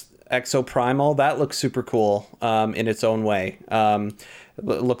 Exoprimal. That looks super cool in its own way. It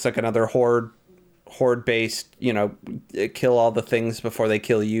looks like another horde-based, kill all the things before they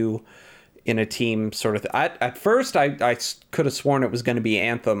kill you in a team sort of thing. At first, I could have sworn it was going to be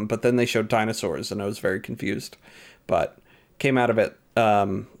Anthem, but then they showed dinosaurs, and I was very confused. But came out of it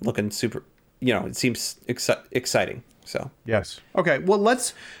looking super... it seems exciting. So yes. Okay. Well,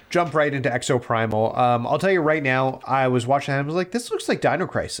 let's jump right into Exoprimal. I'll tell you right now, I was watching that and I was like, this looks like Dino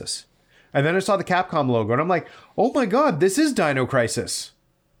Crisis. And then I saw the Capcom logo and I'm like, oh my God, this is Dino Crisis.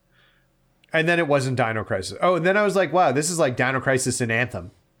 And then it wasn't Dino Crisis. Oh, and then I was like, wow, this is like Dino Crisis and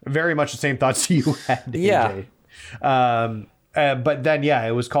Anthem. Very much the same thoughts you had, AJ. Yeah. But then, yeah,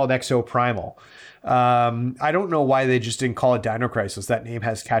 it was called Exo Primal. I don't know why they just didn't call it Dino Crisis. That name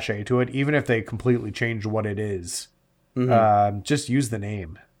has cachet to it, even if they completely changed what it is. Just use the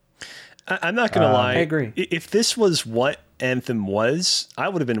name. I'm not going to lie. I agree. If this was what Anthem was, I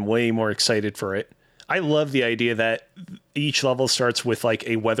would have been way more excited for it. I love the idea that each level starts with like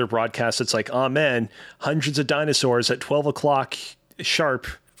a weather broadcast. It's like, oh man, hundreds of dinosaurs at 12 o'clock sharp.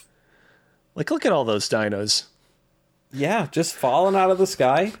 Like, look at all those dinos. Yeah, just falling out of the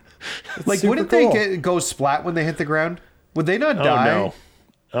sky. It's Like, super wouldn't cool. they go splat when they hit the ground? Would they not die?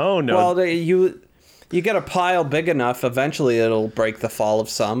 Oh no. Well, you get a pile big enough, eventually it'll break the fall of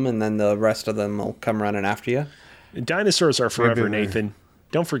some, and then the rest of them will come running after you. Dinosaurs are forever, Maybe they're- Nathan.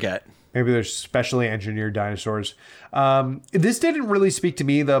 Don't forget. Maybe they're specially engineered dinosaurs. This didn't really speak to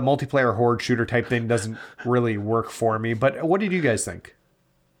me. The multiplayer horde shooter type thing doesn't really work for me. But what did you guys think?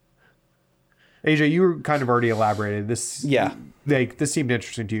 AJ, you kind of already elaborated. This seemed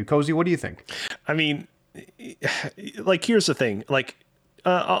interesting to you. Cozy, what do you think? I mean, like, here's the thing. Like,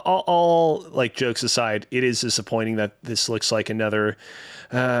 all like jokes aside, it is disappointing that this looks like another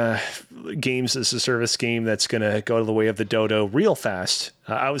games as a service game that's going to go to the way of the dodo real fast.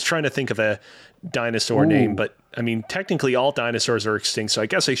 I was trying to think of a dinosaur name, but I mean, technically all dinosaurs are extinct. So I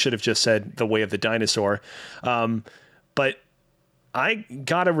guess I should have just said the way of the dinosaur. But I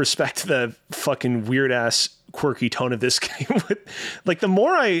gotta respect the fucking weird ass quirky tone of this game. Like, the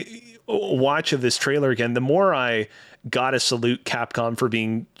more I watch of this trailer again, the more I gotta salute Capcom for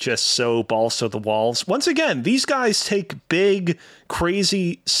being just so balls to the walls. Once again, these guys take big,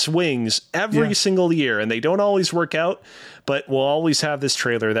 crazy swings every single year, and they don't always work out, but we'll always have this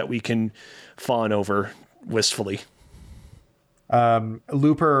trailer that we can fawn over wistfully.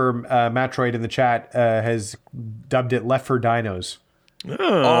 Looper Matroid in the chat has dubbed it Left for Dinos.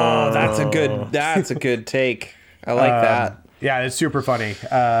 Oh, that's a good take. I like that. Yeah, it's super funny.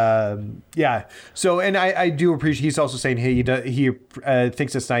 Yeah. So, and I do appreciate. He's also saying he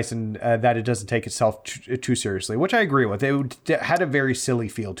thinks it's nice and that it doesn't take itself too seriously, which I agree with. It had a very silly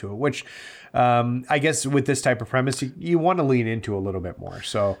feel to it, which I guess with this type of premise, you want to lean into a little bit more.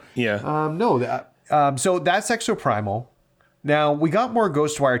 So Yeah. So that's Exoprimal. Now we got more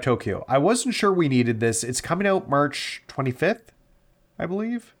Ghostwire Tokyo. I wasn't sure we needed this. It's coming out March 25th, I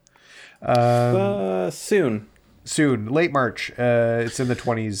believe. Soon, late March. It's in the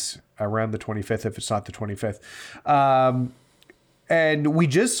 20s, around the 25th, if it's not the 25th. And we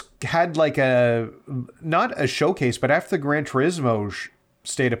just had like not a showcase, but after the Gran Turismo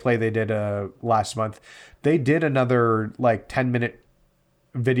State of Play they did last month, they did another like 10-minute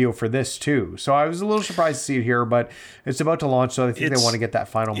video for this too. So I was a little surprised to see it here, but it's about to launch, so I think they want to get that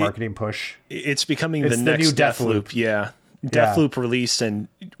final marketing push. It's becoming the next new Deathloop. Yeah. Deathloop released, and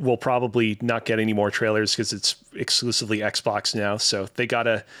we'll probably not get any more trailers because it's exclusively Xbox now. So they got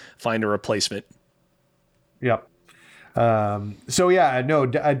to find a replacement. Yep. Deathloop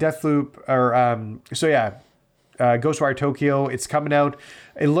Ghostwire Tokyo. It's coming out.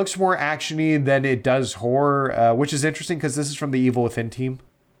 It looks more actiony than it does horror, which is interesting because this is from the Evil Within team.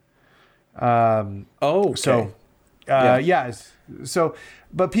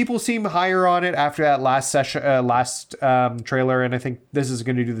 But people seem higher on it after that last trailer, and I think this is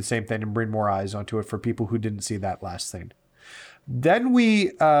going to do the same thing and bring more eyes onto it for people who didn't see that last thing. Then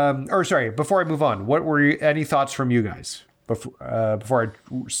before I move on, what were any thoughts from you guys before I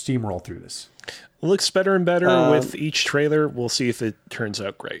steamroll through this? It looks better and better with each trailer. We'll see if it turns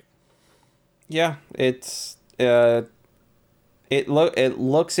out great. Yeah, it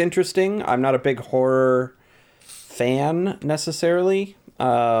looks interesting. I'm not a big horror fan necessarily,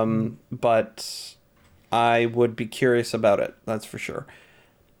 but I would be curious about it. That's for sure.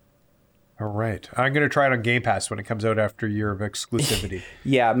 All right, I'm gonna try it on Game Pass when it comes out after a year of exclusivity.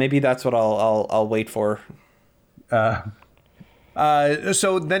 Yeah, maybe that's what I'll wait for.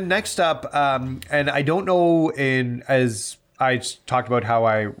 So then next up, and I don't know, as I talked about how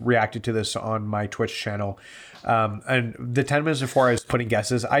I reacted to this on my Twitch channel, and the 10 minutes before I was putting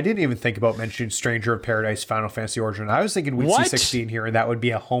guesses, I didn't even think about mentioning Stranger of Paradise Final Fantasy Origin. I was thinking we'd see 16 here, and that would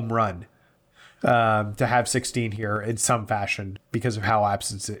be a home run to have 16 here in some fashion because of how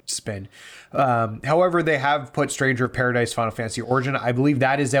absent it's been. However, they have put Stranger of Paradise Final Fantasy Origin. I believe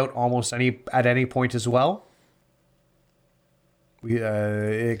that is out at any point as well.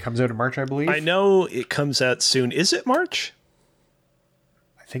 It comes out in March, I believe. I know it comes out soon. Is it March?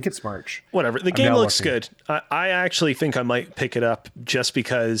 I think it's March. Whatever. The game looks good. I actually think I might pick it up just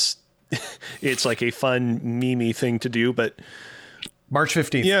because it's like a fun meme thing to do. But March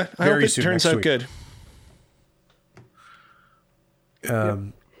 15th. yeah, I hope it turns out good.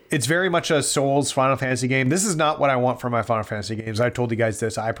 It's very much a Souls Final Fantasy game. This is not what I want from my Final Fantasy games. I told you guys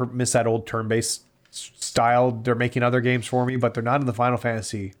this. I miss that old turn-based style. They're making other games for me, but they're not in the Final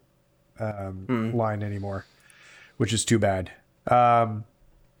Fantasy line anymore, which is too bad.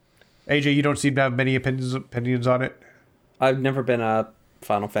 AJ, you don't seem to have many opinions on it. I've never been a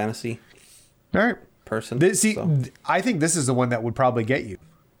Final Fantasy All right. person. So. I think this is the one that would probably get you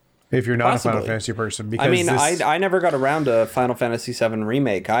if you're not Possibly. a Final Fantasy person. Because I mean, I never got around to Final Fantasy VII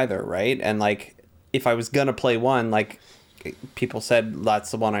Remake either, right? And like, if I was gonna play one, like people said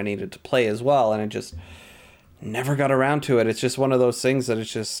that's the one I needed to play as well, and I just never got around to it. It's just one of those things that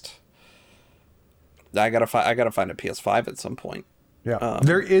it's just I gotta find a PS5 at some point. Yeah,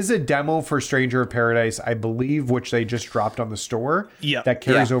 there is a demo for Stranger of Paradise, I believe, which they just dropped on the store. Yeah. That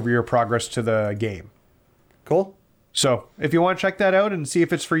carries Yeah. over your progress to the game. Cool. So if you want to check that out and see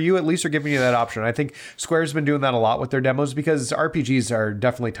if it's for you, at least they're giving you that option. I think Square's been doing that a lot with their demos because RPGs are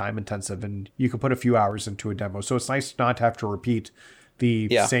definitely time intensive and you can put a few hours into a demo. So it's nice not to have to repeat the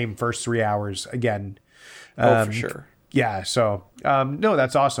same first 3 hours again. For sure. Yeah, so no,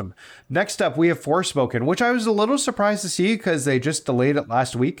 that's awesome. Next up, we have Forspoken, which I was a little surprised to see because they just delayed it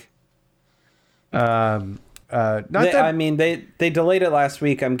last week. I mean, they delayed it last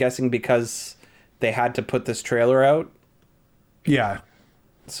week, I'm guessing because they had to put this trailer out. Yeah.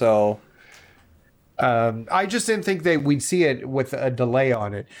 So I just didn't think that we'd see it with a delay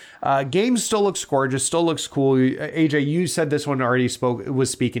on it. Game still looks gorgeous, still looks cool. AJ, you said this one already was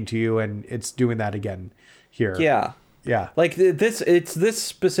speaking to you, and it's doing that again here. yeah. Yeah. Like it's this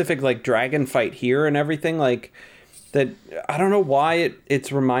specific like dragon fight here and everything like that. I don't know why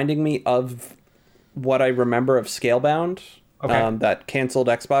it's reminding me of what I remember of Scalebound, that canceled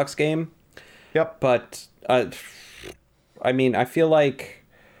Xbox game. Yep. But I mean, I feel like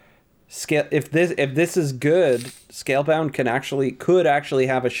if this is good, Scalebound could actually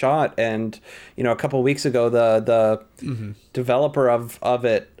have a shot. And you know, a couple of weeks ago, the developer of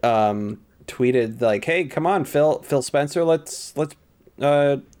it tweeted like, "Hey, come on, Phil Spencer, let's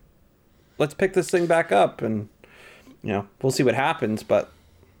pick this thing back up." And you know, we'll see what happens, but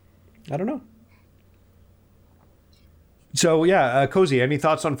I don't know. So yeah, Cozy, any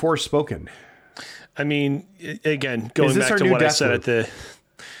thoughts on Forspoken? I mean, again, going back to what I said at the...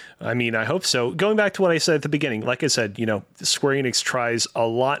 I mean, I hope so. Going back to what I said at the beginning, like I said, you know, Square Enix tries a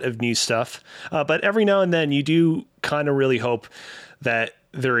lot of new stuff, but every now and then you do kind of really hope that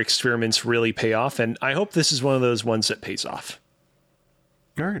their experiments really pay off, and I hope this is one of those ones that pays off.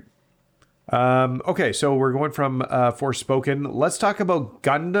 All right. Okay, so we're going from Forspoken. Let's talk about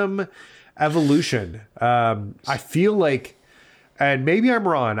Gundam Evolution. I feel like, and maybe I'm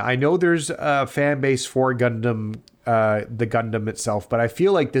wrong, I know there's a fan base for Gundam, the Gundam itself, but I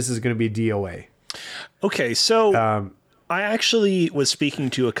feel like this is going to be DOA. Okay, so I actually was speaking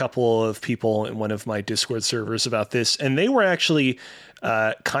to a couple of people in one of my Discord servers about this, and they were actually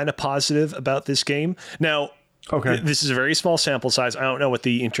kind of positive about this game. Now, okay, this is a very small sample size. I don't know what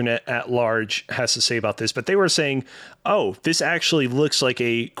the internet at large has to say about this, but they were saying, oh, this actually looks like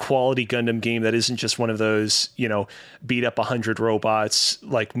a quality Gundam game that isn't just one of those, you know, beat up 100 robots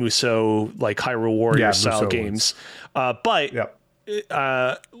like Musou, like Hyrule Warriors style games. But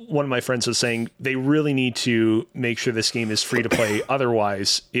one of my friends was saying they really need to make sure this game is free to play.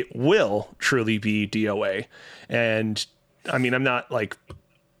 Otherwise, it will truly be DOA. And I mean, I'm not like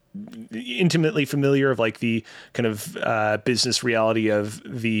intimately familiar of like the kind of business reality of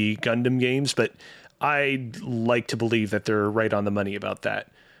the Gundam games, but I'd like to believe that they're right on the money about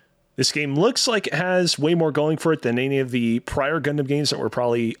that. This game looks like it has way more going for it than any of the prior Gundam games that we're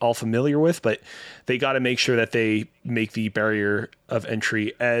probably all familiar with, but they got to make sure that they make the barrier of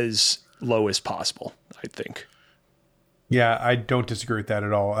entry as low as possible, I think. Yeah, I don't disagree with that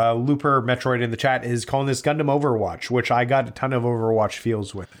at all. Looper Metroid in the chat is calling this Gundam Overwatch, which I got a ton of Overwatch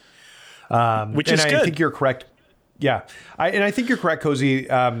feels with. Which is good. I think you're correct. Yeah, I think you're correct, Cozy,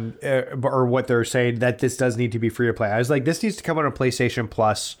 or what they're saying, that this does need to be free to play. I was like, this needs to come on a PlayStation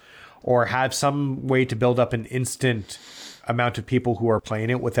Plus or have some way to build up an instant amount of people who are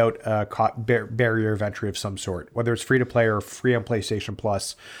playing it without a barrier of entry of some sort, whether it's free to play or free on PlayStation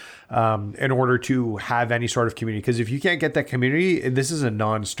Plus. In order to have any sort of community. Because if you can't get that community, this is a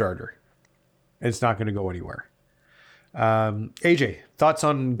non-starter. It's not going to go anywhere. AJ, thoughts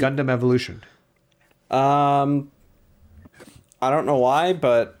on Gundam Evolution? I don't know why,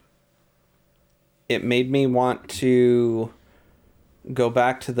 but it made me want to go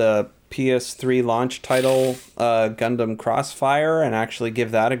back to the PS3 launch title, Gundam Crossfire, and actually give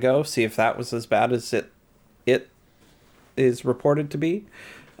that a go. See if that was as bad as it is reported to be.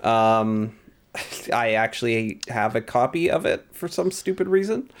 I actually have a copy of it for some stupid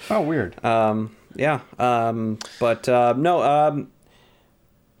reason. Oh, weird. Yeah. No.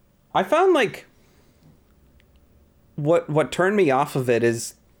 I found like what turned me off of it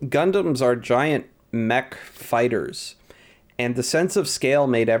is Gundams are giant mech fighters, and the sense of scale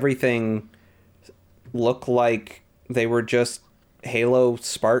made everything look like they were just Halo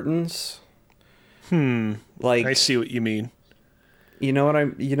Spartans. Like, I see what you mean. You know what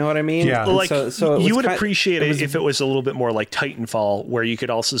I mean? Yeah. Like, so you would appreciate it if it was a little bit more like Titanfall, where you could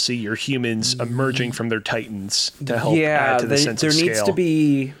also see your humans emerging from their Titans to help add to the sense of scale. There needs to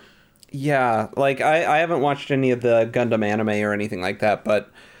be, like I haven't watched any of the Gundam anime or anything like that,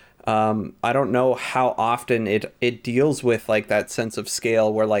 but I don't know how often it deals with like that sense of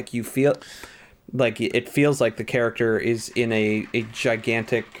scale where like you feel like it feels like the character is in a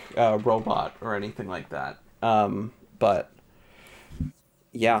gigantic robot or anything like that. But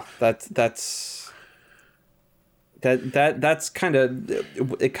yeah, that's kind of,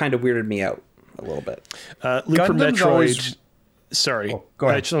 it kind of weirded me out a little bit. Looper Gundam's Metroid. always- Sorry, go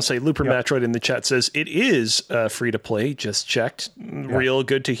ahead. I just want to say Looper Metroid in the chat says it is free to play. Just checked. Real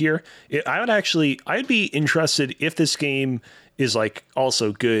good to hear. I'd be interested if this game is like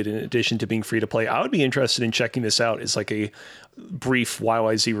also good in addition to being free to play. I would be interested in checking this out as like a brief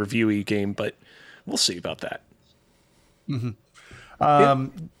YYZ reviewy game, but we'll see about that.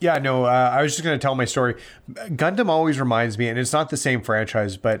 I was just going to tell my story. Gundam always reminds me, and it's not the same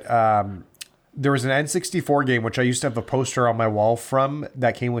franchise, but there was an N64 game, which I used to have a poster on my wall from,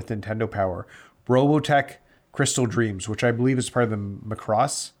 that came with Nintendo Power. Robotech Crystal Dreams, which I believe is part of the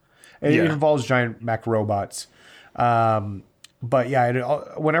Macross. It involves giant mech robots. But yeah,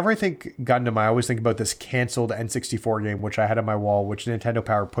 whenever I think Gundam, I always think about this canceled N64 game, which I had on my wall, which Nintendo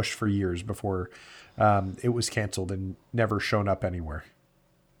Power pushed for years before it was canceled and never shown up anywhere.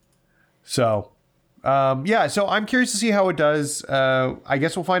 So, so I'm curious to see how it does. I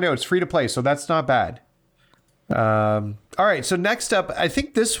guess we'll find out. It's free to play, so that's not bad. All right, so next up, I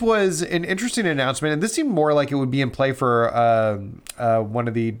think this was an interesting announcement, and this seemed more like it would be in play for one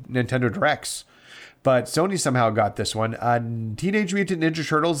of the Nintendo Directs. But Sony somehow got this one. Teenage Mutant Ninja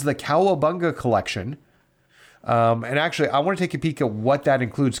Turtles, the Cowabunga Collection. And actually, I want to take a peek at what that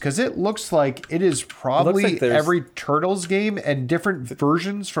includes, because it looks like it is probably every Turtles game and different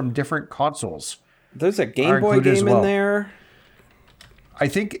versions from different consoles. There's a Game Boy game in there. I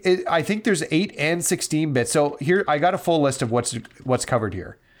think there's 8 and 16 bits. So here, I got a full list of what's covered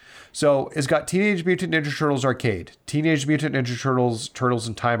here. So it's got Teenage Mutant Ninja Turtles Arcade, Teenage Mutant Ninja Turtles Turtles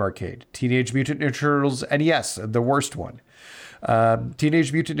in Time Arcade, Teenage Mutant Ninja Turtles NES, the worst one,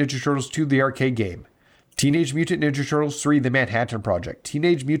 Teenage Mutant Ninja Turtles 2, the arcade game, Teenage Mutant Ninja Turtles 3, the Manhattan Project,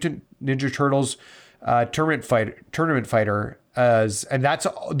 Teenage Mutant Ninja Turtles Tournament Fighter, and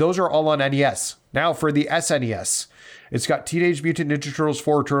those are all on NES. Now for the SNES, it's got Teenage Mutant Ninja Turtles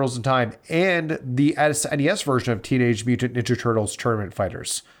 4, Turtles in Time, and the SNES version of Teenage Mutant Ninja Turtles Tournament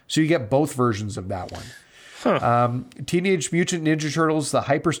Fighters. So you get both versions of that one. Teenage Mutant Ninja Turtles, the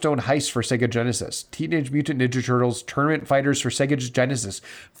Hyperstone Heist for Sega Genesis. Teenage Mutant Ninja Turtles Tournament Fighters for Sega Genesis.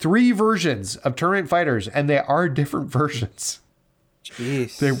 3 versions of Tournament Fighters, and they are different versions.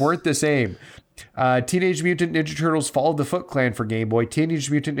 Jeez. They weren't the same. Teenage Mutant Ninja Turtles Fall of the Foot Clan for Game Boy,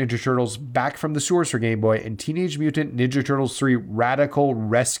 Teenage Mutant Ninja Turtles Back from the Sewers for Game Boy, and Teenage Mutant Ninja Turtles 3 Radical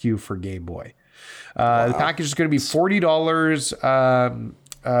Rescue for Game Boy. The package is going to be $40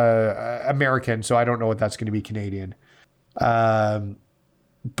 American, so I don't know what that's going to be Canadian. But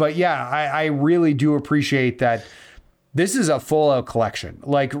yeah, I really do appreciate that. This is a full-out collection.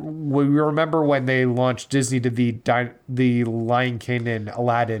 Like, we remember when they launched, Disney did the Lion King and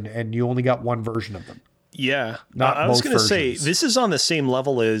Aladdin, and you only got one version of them. Yeah. Not I was both going to say, versions. this is on the same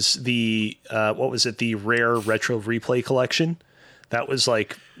level as the, the Rare Retro Replay Collection. That was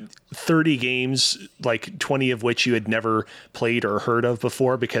like 30 games, like 20 of which you had never played or heard of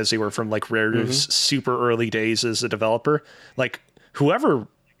before because they were from like Rare's super early days as a developer. Like, whoever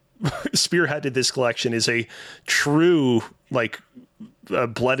spearheaded this collection is a true like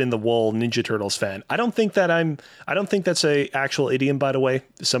blood in the wool Ninja Turtles fan. I don't think that's a actual idiom, by the way.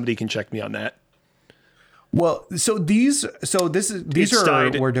 Somebody can check me on that. Well, these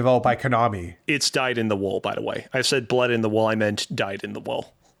were developed by Konami. It's dyed in the wool, by the way. I said blood in the wool. I meant dyed in the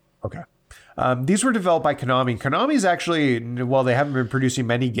wool. Okay. These were developed by Konami. Konami's actually, well, they haven't been producing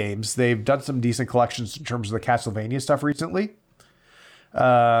many games. They've done some decent collections in terms of the Castlevania stuff recently.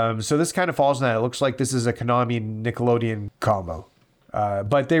 So this kind of falls in that. It looks like this is a Konami Nickelodeon combo.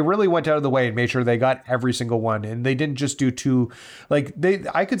 But they really went out of the way and made sure they got every single one, and they didn't just do two. Like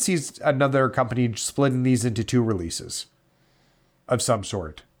I could see another company splitting these into two releases of some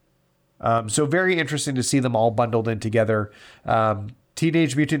sort. So very interesting to see them all bundled in together.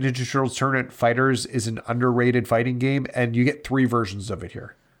 Teenage Mutant Ninja Turtles Tournament Fighters is an underrated fighting game, and you get 3 versions of it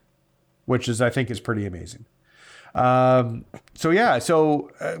here, which I think is pretty amazing. So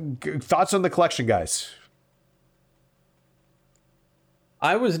thoughts on the collection, guys?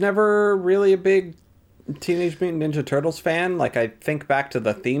 I was never really a big Teenage Mutant Ninja Turtles fan. Like, I think back to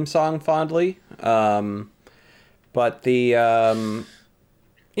the theme song fondly. But the,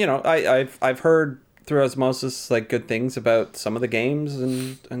 I've heard through osmosis, like, good things about some of the games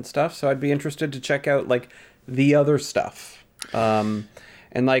and stuff. So I'd be interested to check out, like, the other stuff.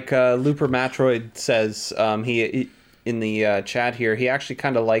 And like Looper Matroid says, he in the chat here, he actually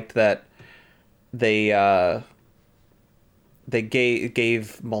kind of liked that they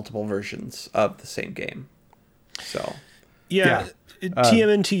gave multiple versions of the same game. So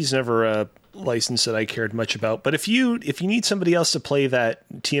TMNT's never a license that I cared much about, but if you need somebody else to play that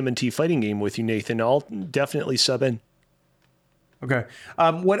TMNT fighting game with you, Nathan, I'll definitely sub in. Okay.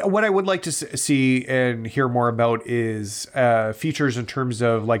 What I would like to see and hear more about is features in terms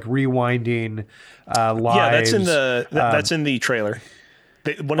of like rewinding lives. Yeah, that's in the trailer.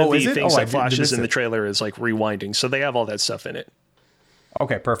 One of the things that flashes in the trailer is like rewinding, so they have all that stuff in it.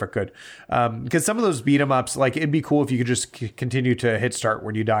 Okay, perfect, good. Because some of those beat 'em ups, like it'd be cool if you could just continue to hit start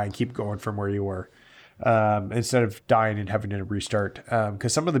when you die and keep going from where you were, instead of dying and having to restart.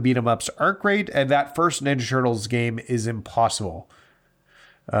 Because some of the beat 'em ups aren't great, and that first Ninja Turtles game is impossible.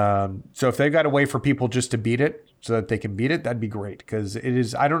 So if they've got a way for people just to beat it so that they can beat it, that'd be great. Because it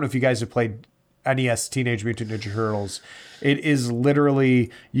is. I don't know if you guys have played NES Teenage Mutant Ninja Turtles. It is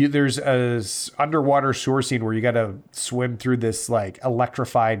literally there's a underwater sewer scene where you got to swim through this like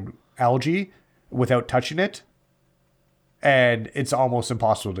electrified algae without touching it, and it's almost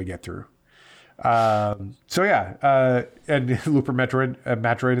impossible to get through. And Looper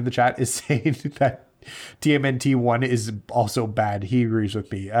Metroid in the chat is saying that TMNT 1 is also bad. He agrees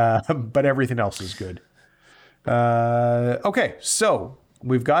with me, but everything else is good. Okay, so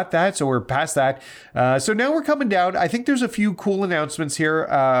we've got that, so we're past that. So now we're coming down. I think there's a few cool announcements here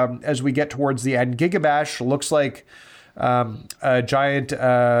as we get towards the end. Gigabash looks like a giant...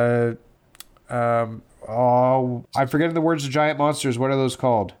 I'm forgetting the words of giant monsters. What are those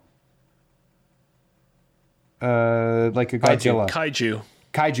called? Like a Godzilla. Kaijus.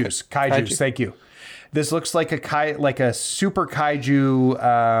 Kaijus. Thank you. This looks like a super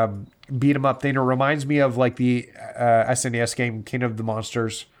kaiju beat 'em up thing. It reminds me of like the SNES game King of the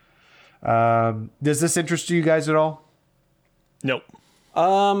Monsters. Does this interest you guys at all? Nope.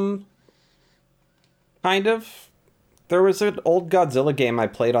 Kind of. There was an old Godzilla game I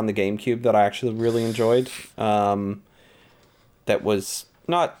played on the GameCube that I actually really enjoyed. That was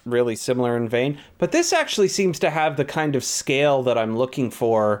not really similar in vein, but this actually seems to have the kind of scale that I'm looking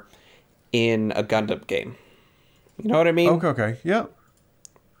for in a Gundam game. You know what I mean? Okay. Yeah.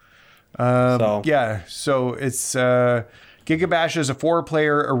 So it's Gigabash is a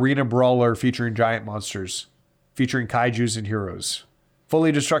 4-player arena brawler featuring giant monsters, featuring kaijus and heroes,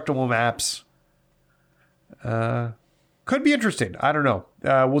 fully destructible maps. Could be interesting. I don't know.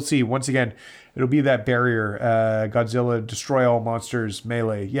 We'll see. Once again, it'll be that barrier. Godzilla, destroy all monsters,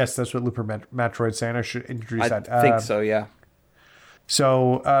 melee. Yes, that's what Looper Metroid's saying. I should introduce that. I think so, yeah.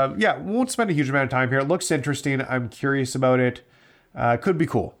 So, we won't spend a huge amount of time here. It looks interesting. I'm curious about it. Could be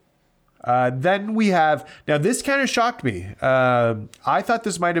cool. Then we have... Now, this kind of shocked me. I thought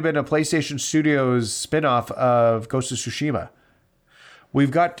this might have been a PlayStation Studios spin-off of Ghost of Tsushima.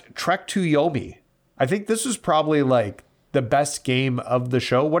 We've got Trek to Yomi. I think this is probably, like, the best game of the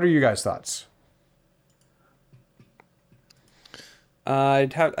show. What are your guys' thoughts? I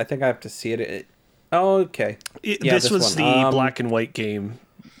think I have to see it. Okay. This was the black and white game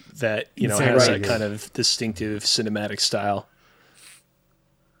that has that kind of distinctive cinematic style.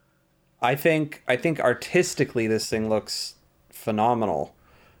 I think artistically this thing looks phenomenal,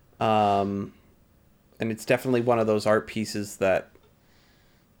 and it's definitely one of those art pieces that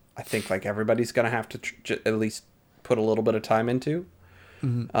I think like everybody's gonna have to at least put a little bit of time into.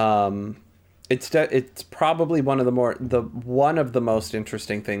 Mm-hmm. It's probably one of the most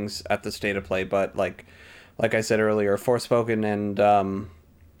interesting things at the State of Play, but like I said earlier, Forspoken and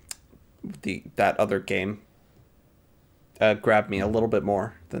that other game grabbed me a little bit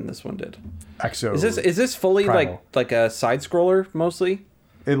more than this one did. Exo. Is this fully Primal. like a side scroller mostly?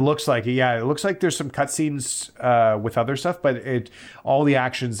 It looks like it. Yeah, it looks like there's some cutscenes with other stuff, but all the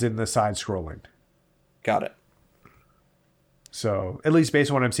action's in the side scrolling. Got it. So at least based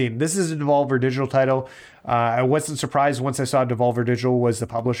on what I'm seeing, this is a Devolver Digital title. I wasn't surprised once I saw Devolver Digital was the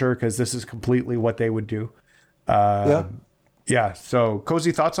publisher, because this is completely what they would do. Yeah. So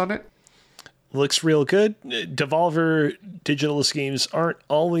Cozy, thoughts on it? Looks real good. Devolver Digital games aren't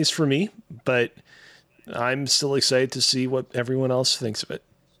always for me, but I'm still excited to see what everyone else thinks of it.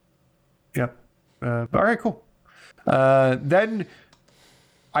 Yep. All right, cool. Then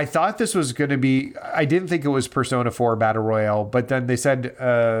I thought this was going to be, I didn't think it was Persona 4 Battle Royale, but then they said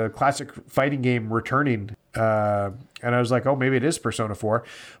classic fighting game returning. And I was like, oh, maybe it is Persona 4.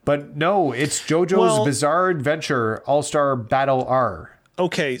 But no, it's JoJo's Bizarre Adventure All-Star Battle R.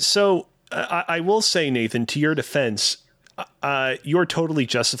 Okay, so I will say, Nathan, to your defense, you're totally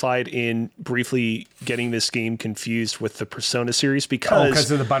justified in briefly getting this game confused with the Persona series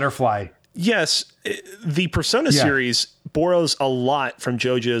because of the butterfly. Yes, the Persona series borrows a lot from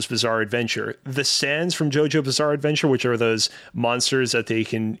JoJo's Bizarre Adventure. The Sans from JoJo Bizarre Adventure, which are those monsters that they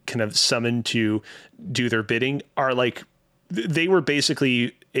can kind of summon to do their bidding, are like, they were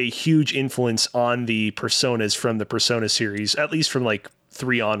basically a huge influence on the Personas from the Persona series, at least from like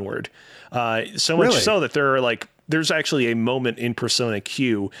 3 onward. So much so that there's actually a moment in Persona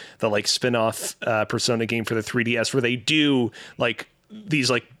Q, the like spin-off Persona game for the 3DS, where they do like these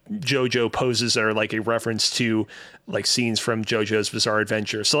like JoJo poses that are like a reference to like scenes from JoJo's Bizarre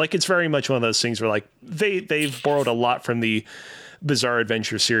Adventure. So like it's very much one of those things where like they've borrowed a lot from the Bizarre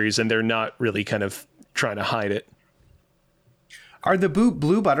Adventure series, and they're not really kind of trying to hide it. Are the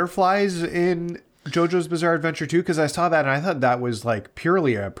blue butterflies in JoJo's Bizarre Adventure too? Because I saw that and I thought that was like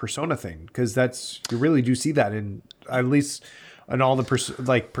purely a Persona thing, because you really do see that in at least in all the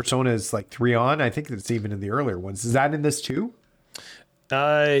Personas like 3 on. I think it's even in the earlier ones. Is that in this too?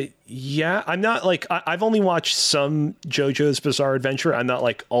 Yeah, I'm not like, I've only watched some JoJo's Bizarre Adventure. I'm not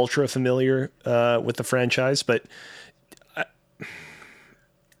like ultra familiar with the franchise, but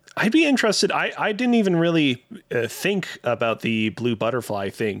I'd be interested. I didn't even really think about the blue butterfly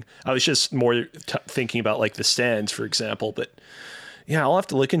thing. I was just more thinking about like the stands, for example. But yeah, I'll have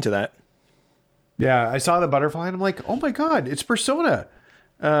to look into that. Yeah, I saw the butterfly and I'm like, oh my God, it's Persona.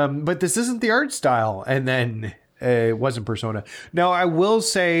 But this isn't the art style. And then it wasn't Persona. Now, I will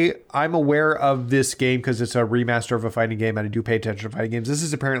say I'm aware of this game because it's a remaster of a fighting game, and I do pay attention to fighting games. This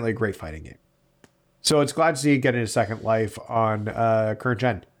is apparently a great fighting game. So it's glad to see it getting a second life on current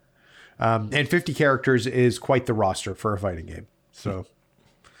gen. And 50 characters is quite the roster for a fighting game. So,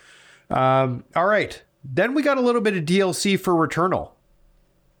 all right. Then we got a little bit of DLC for Returnal.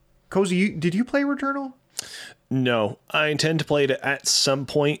 Cozy, did you play Returnal? No, I intend to play it at some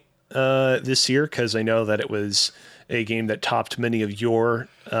point this year, because I know that it was a game that topped many of your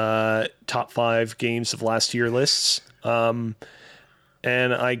top 5 games of last year lists. And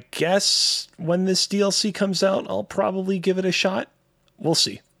I guess when this DLC comes out, I'll probably give it a shot. We'll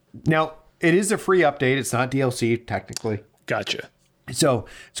see. Now, it is a free update. It's not DLC, technically. Gotcha. So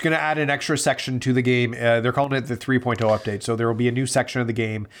it's going to add an extra section to the game. They're calling it the 3.0 update. So there will be a new section of the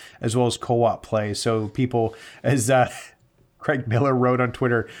game as well as co-op play. So people, as Craig Miller wrote on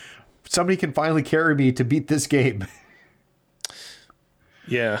Twitter, somebody can finally carry me to beat this game.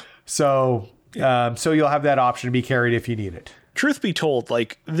 Yeah. So you'll have that option to be carried if you need it. Truth be told,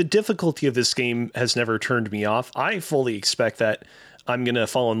 like, the difficulty of this game has never turned me off. I fully expect that I'm going to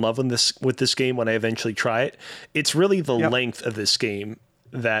fall in love with this game when I eventually try it. It's really the length of this game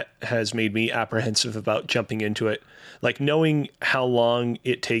that has made me apprehensive about jumping into it. Like, knowing how long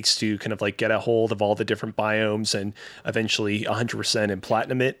it takes to kind of like get a hold of all the different biomes and eventually 100% and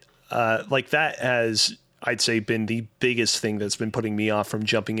platinum it. Like, that has, I'd say, been the biggest thing that's been putting me off from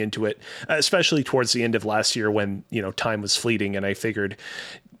jumping into it, especially towards the end of last year when, time was fleeting and I figured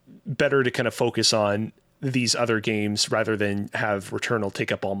better to kind of focus on these other games rather than have Returnal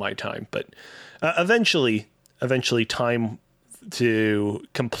take up all my time. But eventually time to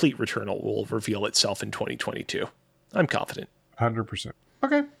complete Returnal will reveal itself in 2022. I'm confident. 100%.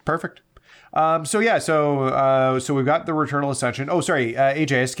 Okay, perfect. So we've got the Returnal Ascension. Oh, sorry,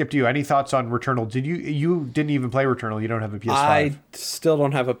 AJ, I skipped you. Any thoughts on Returnal? You didn't even play Returnal. You don't have a PS5. I still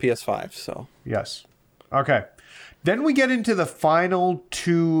don't have a PS5, so. Yes. Okay. Then we get into the final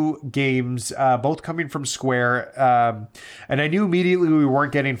 2 games, both coming from Square. And I knew immediately we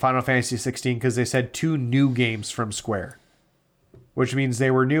weren't getting Final Fantasy 16 because they said 2 new games from Square, which means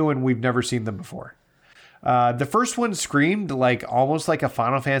they were new and we've never seen them before. The first one screamed like almost like a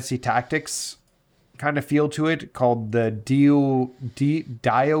Final Fantasy Tactics kind of feel to it, called the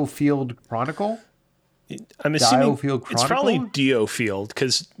Diofield Chronicle. I'm assuming it's probably Diofield,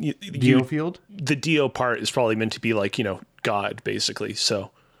 because Diofield? The Dio part is probably meant to be like, God, basically.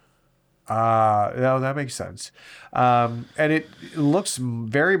 So No, that makes sense. And it looks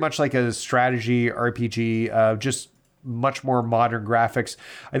very much like a strategy RPG, just much more modern graphics.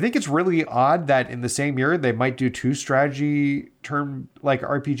 I think it's really odd that in the same year they might do two strategy term like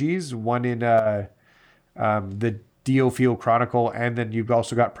RPGs, one in the Diofield Chronicle, and then you've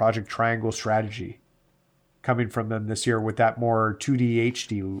also got Project Triangle Strategy coming from them this year with that more 2D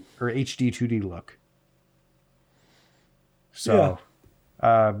HD or HD 2D look. So,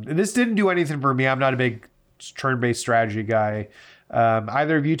 and this didn't do anything for me. I'm not a big turn-based strategy guy.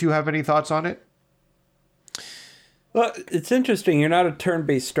 Either of you two have any thoughts on it? Well, it's interesting. You're not a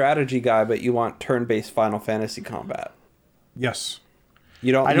turn-based strategy guy, but you want turn-based Final Fantasy combat. Yes.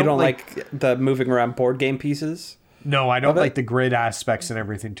 You don't like the moving around board game pieces? No, I don't like the grid aspects and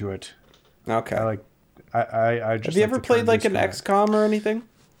everything to it. Okay. I just have you ever played like an XCOM or anything?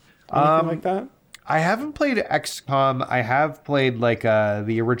 Anything like that? I haven't played XCOM. I have played like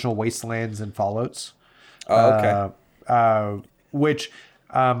the original Wastelands and Fallouts. Oh, okay. Which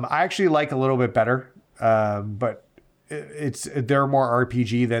I actually like a little bit better. But they're more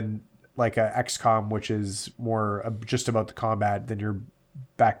RPG than like a XCOM, which is more just about the combat than you're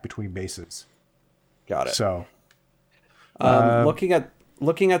back between bases. Got it. So, looking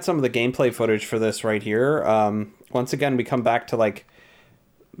at some of the gameplay footage for this right here, once again we come back to like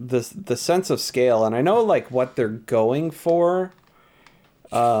the sense of scale, and I know like what they're going for,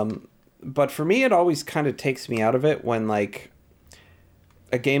 but for me it always kind of takes me out of it when like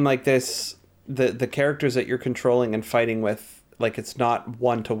a game like this, the characters that you're controlling and fighting with, like it's not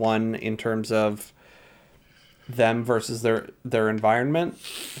one-to-one in terms of them versus their environment,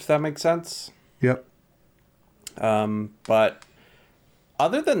 if that makes sense. Yep. But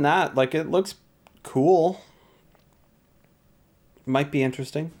other than that, like it looks cool. Might be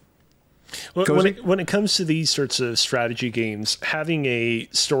interesting. Well, when it comes to these sorts of strategy games, having a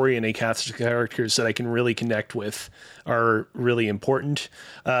story and a cast of characters that I can really connect with are really important.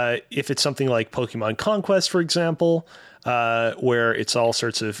 If it's something like Pokemon Conquest, for example, where it's all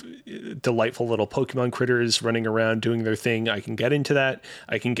sorts of delightful little Pokemon critters running around doing their thing, I can get into that.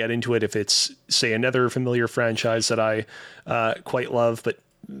 I can get into it if it's, say, another familiar franchise that I quite love, but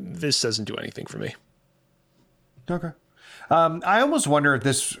this doesn't do anything for me. Okay. I almost wonder if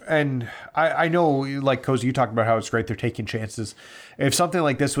this, and I know, like Cozy, you talked about how it's great they're taking chances. If something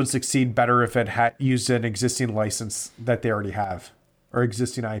like this would succeed better if it had used an existing license that they already have, or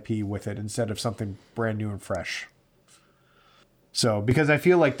existing IP with it, instead of something brand new and fresh. So, because I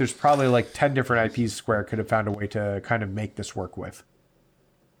feel like there's probably like 10 different IPs Square could have found a way to kind of make this work with.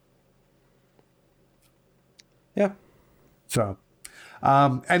 Yeah. So,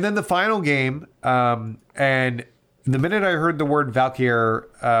 and then the final game, and the minute I heard the word Valkyr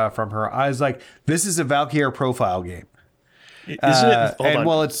from her, I was like, this is a Valkyr profile game. Isn't it? Hold on.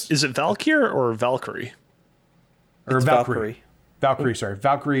 Well, is it Valkyr or Valkyrie? Or Valkyrie.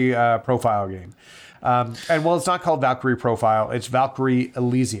 Valkyrie profile game. And well, it's not called Valkyrie Profile. It's Valkyrie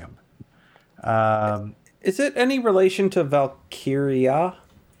Elysium. Is it any relation to Valkyria?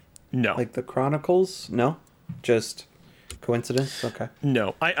 No. Like the Chronicles? No? Just coincidence? Okay.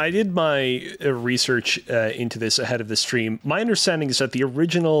 No. I did my research into this ahead of the stream. My understanding is that the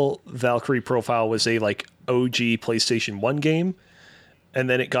original Valkyrie Profile was a like OG PlayStation 1 game, and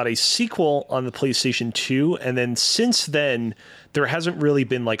then it got a sequel on the PlayStation 2, and then since then there hasn't really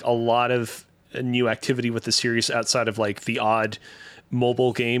been like a lot of new activity with the series outside of like the odd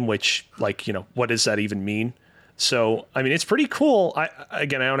mobile game, which, like, you know, what does that even mean? So, I mean, it's pretty cool. I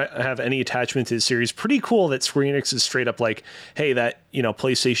don't have any attachment to the series. Pretty cool that Square Enix is straight up like, hey, that, you know,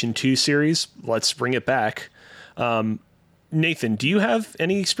 PlayStation 2 series, let's bring it back. Nathan, do you have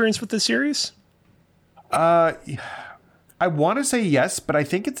any experience with this series? I want to say yes, but I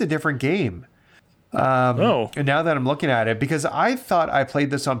think it's a different game. And now that I'm looking at it, because I thought I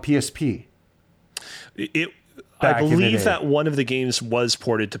played this on PSP. I believe that one of the games was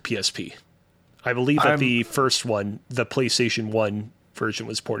ported to PSP. I believe that the first one, the PlayStation 1 version,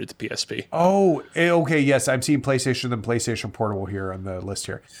 was ported to PSP. Oh, okay. Yes, I'm seeing PlayStation and PlayStation Portable here on the list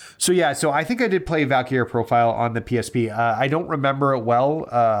here. So yeah, so I think I did play Valkyrie Profile on the PSP. I don't remember it well.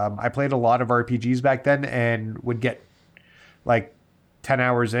 I played a lot of RPGs back then and would get like 10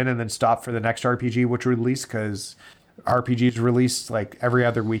 hours in and then stop for the next RPG which would release, because RPGs released like every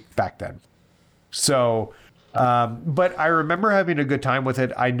other week back then. So, but I remember having a good time with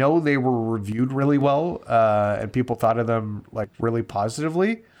it. I know they were reviewed really well, and people thought of them like really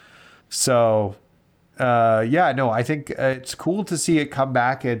positively. So, I think it's cool to see it come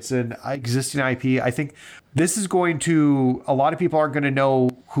back. It's an existing IP. I think this is going to, a lot of people aren't going to know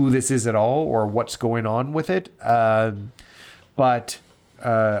who this is at all or what's going on with it. But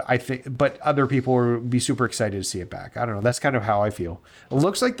I think, but other people will be super excited to see it back. I don't know. That's kind of how I feel. It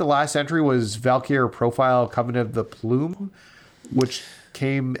looks like the last entry was Valkyr Profile Covenant of the Plume, which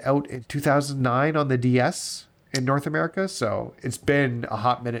came out in 2009 on the DS in North America. So it's been a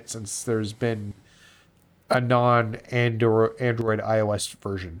hot minute since there's been a non-Android iOS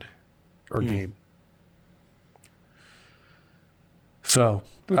version or game. So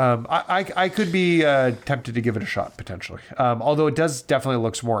I could be tempted to give it a shot potentially. Although it does definitely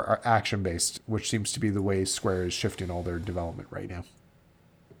looks more action based, which seems to be the way Square is shifting all their development right now.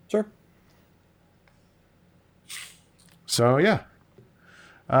 Sure. So yeah.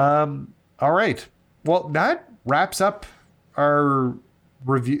 All right. Well, that wraps up our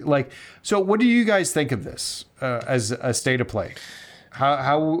review. So what do you guys think of this as a state of play?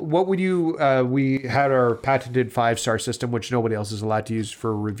 What would you, we had our patented 5-star system, which nobody else is allowed to use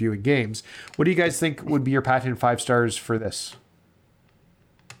for reviewing games. What do you guys think would be your patented 5 stars for this?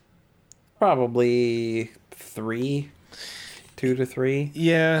 Probably 3, 2 to 3.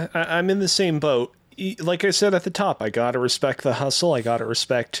 Yeah, I'm in the same boat. Like I said at the top, I got to respect the hustle. I got to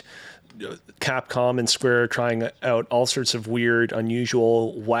respect Capcom and Square trying out all sorts of weird,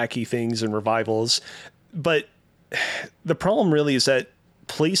 unusual, wacky things and revivals. But the problem really is that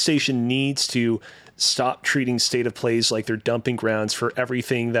PlayStation needs to stop treating state of plays like they're dumping grounds for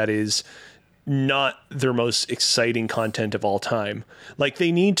everything that is not their most exciting content of all time. Like,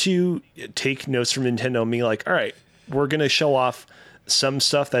 they need to take notes from Nintendo and be like, all right, we're going to show off some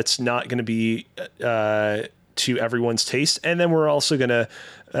stuff that's not going to be to everyone's taste. And then we're also going to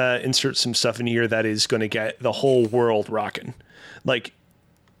insert some stuff in here that is going to get the whole world rocking. Like,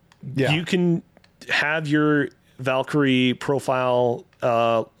 you can have your Valkyrie Profile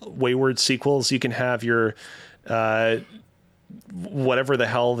Wayward sequels. You can have your whatever the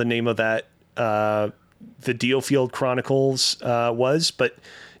hell the name of that the Deofield Chronicles was, but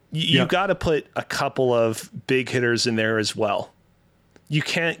you got to put a couple of big hitters in there as well. You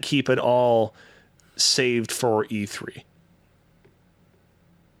can't keep it all saved for E3.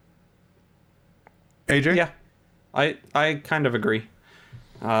 AJ? Yeah, I kind of agree.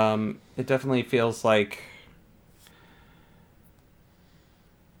 It definitely feels like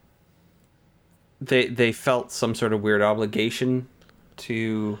they felt some sort of weird obligation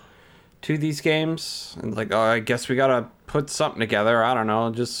to these games, and like, oh, I guess we gotta put something together. I don't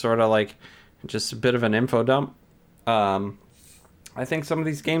know, just sort of like just a bit of an info dump. I think some of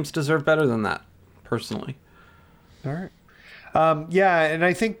these games deserve better than that, personally. All right. Yeah, and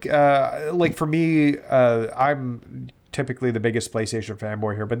I think like for me, I'm typically the biggest PlayStation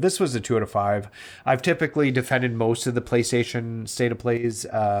fanboy here, but this was a 2 out of 5. I've typically defended most of the PlayStation state of plays.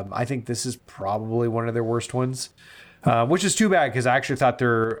 I think this is probably one of their worst ones, which is too bad because I actually thought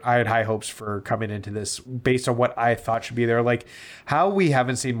I had high hopes for coming into this based on what I thought should be there. Like, how we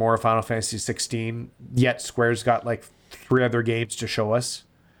haven't seen more of Final Fantasy 16 yet. Square's got like 3 other games to show us.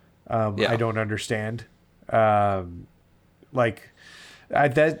 I don't understand. Like,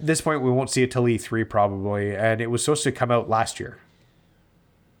 at this point, we won't see it till E3 probably, and it was supposed to come out last year.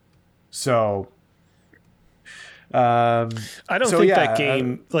 So, I don't think that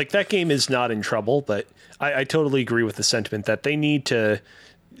game, that game is not in trouble, but I totally agree with the sentiment that they need to,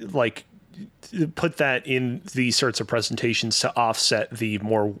 like, put that in these sorts of presentations to offset the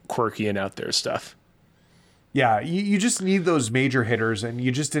more quirky and out there stuff. Yeah, you just need those major hitters, and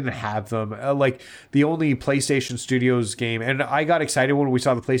you just didn't have them. Like, the only PlayStation Studios game, and I got excited when we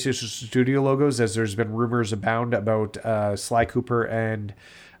saw the PlayStation Studio logos, as there's been rumors abound about Sly Cooper and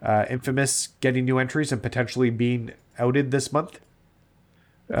Infamous getting new entries and potentially being outed this month,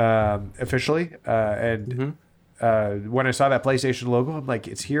 officially. When I saw that PlayStation logo, I'm like,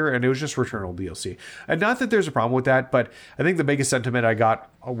 it's here, and it was just Returnal DLC. And not that there's a problem with that, but I think the biggest sentiment I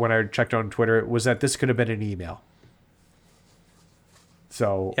got when I checked on Twitter was that this could have been an email.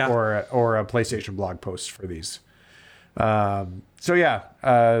 So, or a PlayStation blog post for these.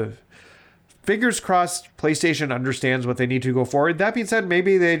 Fingers crossed PlayStation understands what they need to go forward. That being said,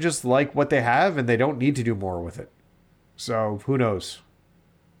 maybe they just like what they have and they don't need to do more with it. So who knows?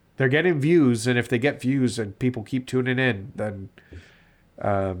 They're getting views, and if they get views and people keep tuning in, then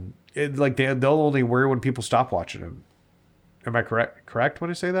they'll only worry when people stop watching them. Am I correct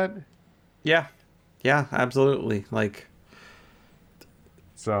when I say that? Yeah, absolutely. Like,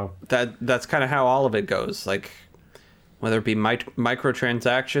 so that's kind of how all of it goes. Like, whether it be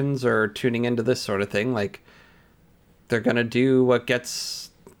microtransactions or tuning into this sort of thing, like, they're gonna do what gets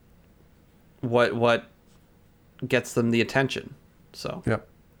them the attention. So yep.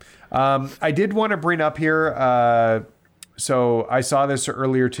 I did want to bring up here So I saw this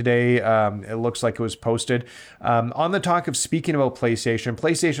earlier today. It looks like it was posted. On the talk of speaking about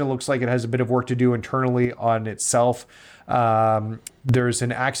PlayStation looks like it has a bit of work to do internally on itself. There's an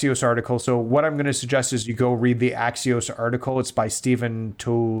Axios article. So what I'm going to suggest is you go read the Axios article. It's by Stephen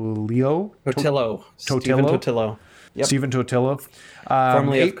Totillo. Stephen Totillo. Yep. Stephen Totillo.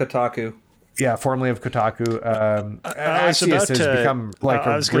 Formerly of Kotaku. Yeah, formerly of Kotaku. Axios has become like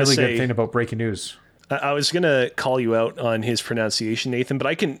a really good thing about breaking news. I was going to call you out on his pronunciation, Nathan,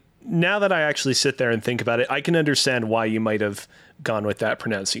 but now that I actually sit there and think about it, I can understand why you might have gone with that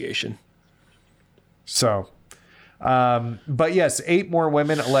pronunciation. So, but yes, 8 more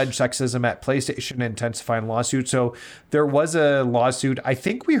women allege sexism at PlayStation, intensifying lawsuit. So there was a lawsuit. I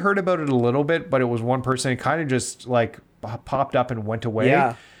think we heard about it a little bit, but it was one person. It kind of just like popped up and went away.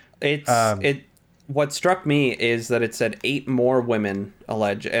 Yeah, what struck me is that it said 8 more women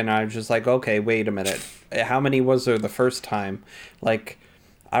allege, and I was just like, okay, wait a minute. How many was there the first time? Like,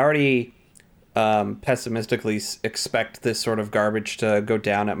 I already pessimistically expect this sort of garbage to go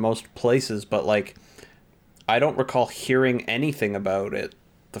down at most places, but like, I don't recall hearing anything about it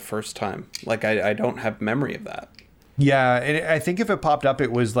the first time. Like, I don't have memory of that. Yeah, and I think if it popped up,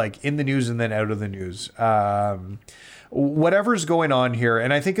 it was like in the news and then out of the news. Whatever's going on here,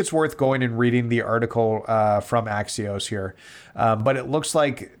 and I think it's worth going and reading the article from Axios here. But it looks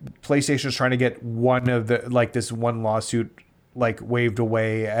like PlayStation's trying to get one of the this one lawsuit waved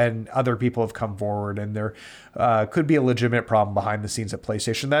away, and other people have come forward, and there could be a legitimate problem behind the scenes at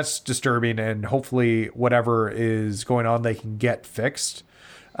PlayStation. That's disturbing, and hopefully whatever is going on, they can get fixed.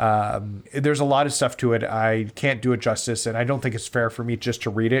 There's a lot of stuff to it. I can't do it justice, and I don't think it's fair for me just to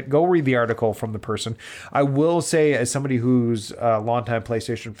read it. Go read the article from the person. I will say, as somebody who's a longtime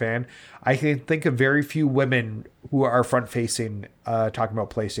PlayStation fan, I can think of very few women who are front-facing talking about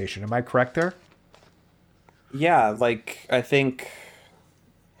PlayStation. Am I correct there? Yeah, like, I think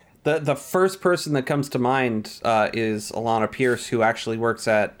the first person that comes to mind is Alana Pierce, who actually works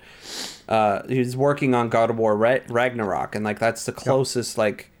at who's working on God of War Ragnarok, and like that's the closest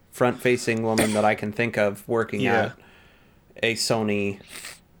front-facing woman that I can think of working at a Sony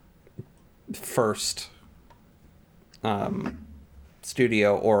first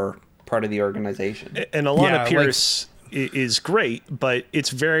studio or part of the organization. And Alana Pierce is great, but it's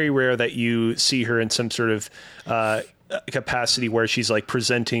very rare that you see her in some sort of capacity where she's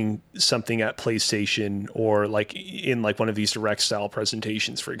presenting something at PlayStation or in one of these direct style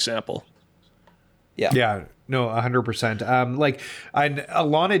presentations, for example. Yeah, no, 100%.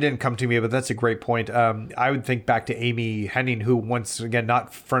 Alana didn't come to me, but that's a great point. I would think back to Amy Henning, who once again,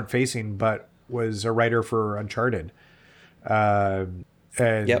 not front facing, but was a writer for Uncharted. And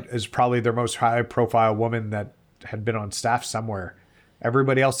is probably their most high profile woman that had been on staff somewhere.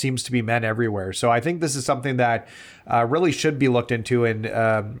 Everybody else seems to be men everywhere. So I think this is something that really should be looked into, and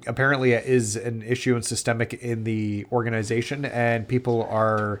apparently it is an issue and systemic in the organization, and people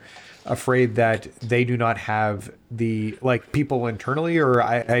are afraid that they do not have the people internally, or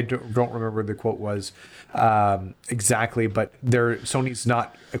I don't remember the quote was exactly, but Sony's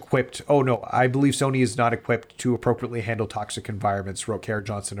not equipped. Oh no, I believe Sony is not equipped to appropriately handle toxic environments, wrote Kara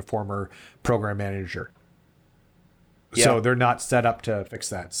Johnson, a former program manager. So they're not set up to fix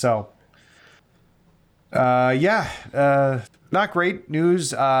that. So not great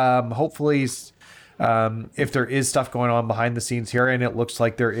news. Hopefully if there is stuff going on behind the scenes here, and it looks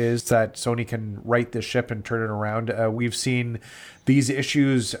like there is, that Sony can right the ship and turn it around. We've seen these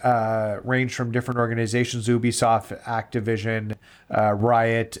issues range from different organizations, Ubisoft, Activision,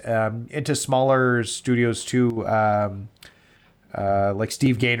 Riot, into smaller studios too, like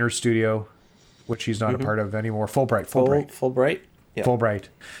Steve Gaynor's studio, which he's not a part of anymore. Fulbright. Yeah. Fulbright.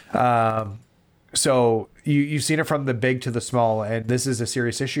 So you've seen it from the big to the small, and this is a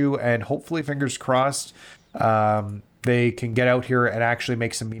serious issue, and hopefully, fingers crossed, they can get out here and actually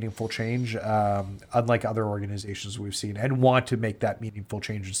make some meaningful change, unlike other organizations we've seen, and want to make that meaningful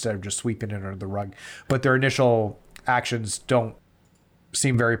change instead of just sweeping it under the rug. But their initial actions don't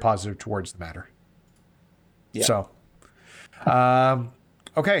seem very positive towards the matter. Yeah. So,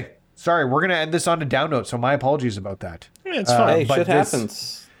 okay. Sorry, we're going to end this on a down note, so my apologies about that. Yeah, it's fine. Shit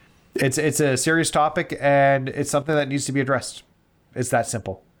happens. It's a serious topic, and it's something that needs to be addressed. It's that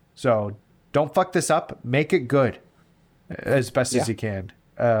simple. So don't fuck this up. Make it good as best as you can.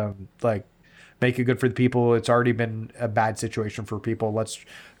 Make it good for the people. It's already been a bad situation for people. Let's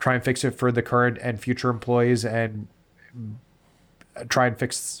try and fix it for the current and future employees, and try and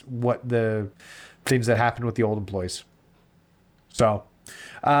fix what the things that happened with the old employees. So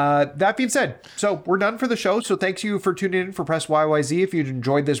That being said, so we're done for the show. So thanks you for tuning in for Press YYZ. If you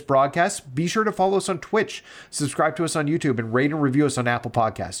enjoyed this broadcast, be sure to follow us on Twitch, subscribe to us on YouTube, and rate and review us on Apple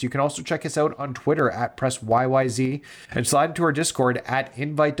Podcasts. You can also check us out on Twitter at Press YYZ and slide into our Discord at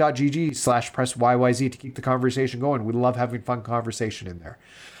invite.gg/PressYYZ to keep the conversation going. We love having fun conversation in there.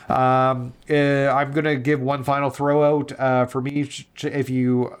 I'm going to give one final throw out for me. If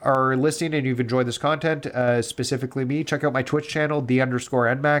you are listening and you've enjoyed this content, specifically me, check out my Twitch channel,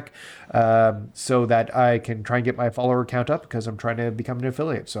 _NMAC, so that I can try and get my follower count up because I'm trying to become an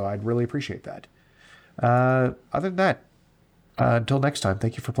affiliate. So I'd really appreciate that. Other than that, until next time,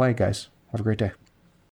 thank you for playing, guys. Have a great day.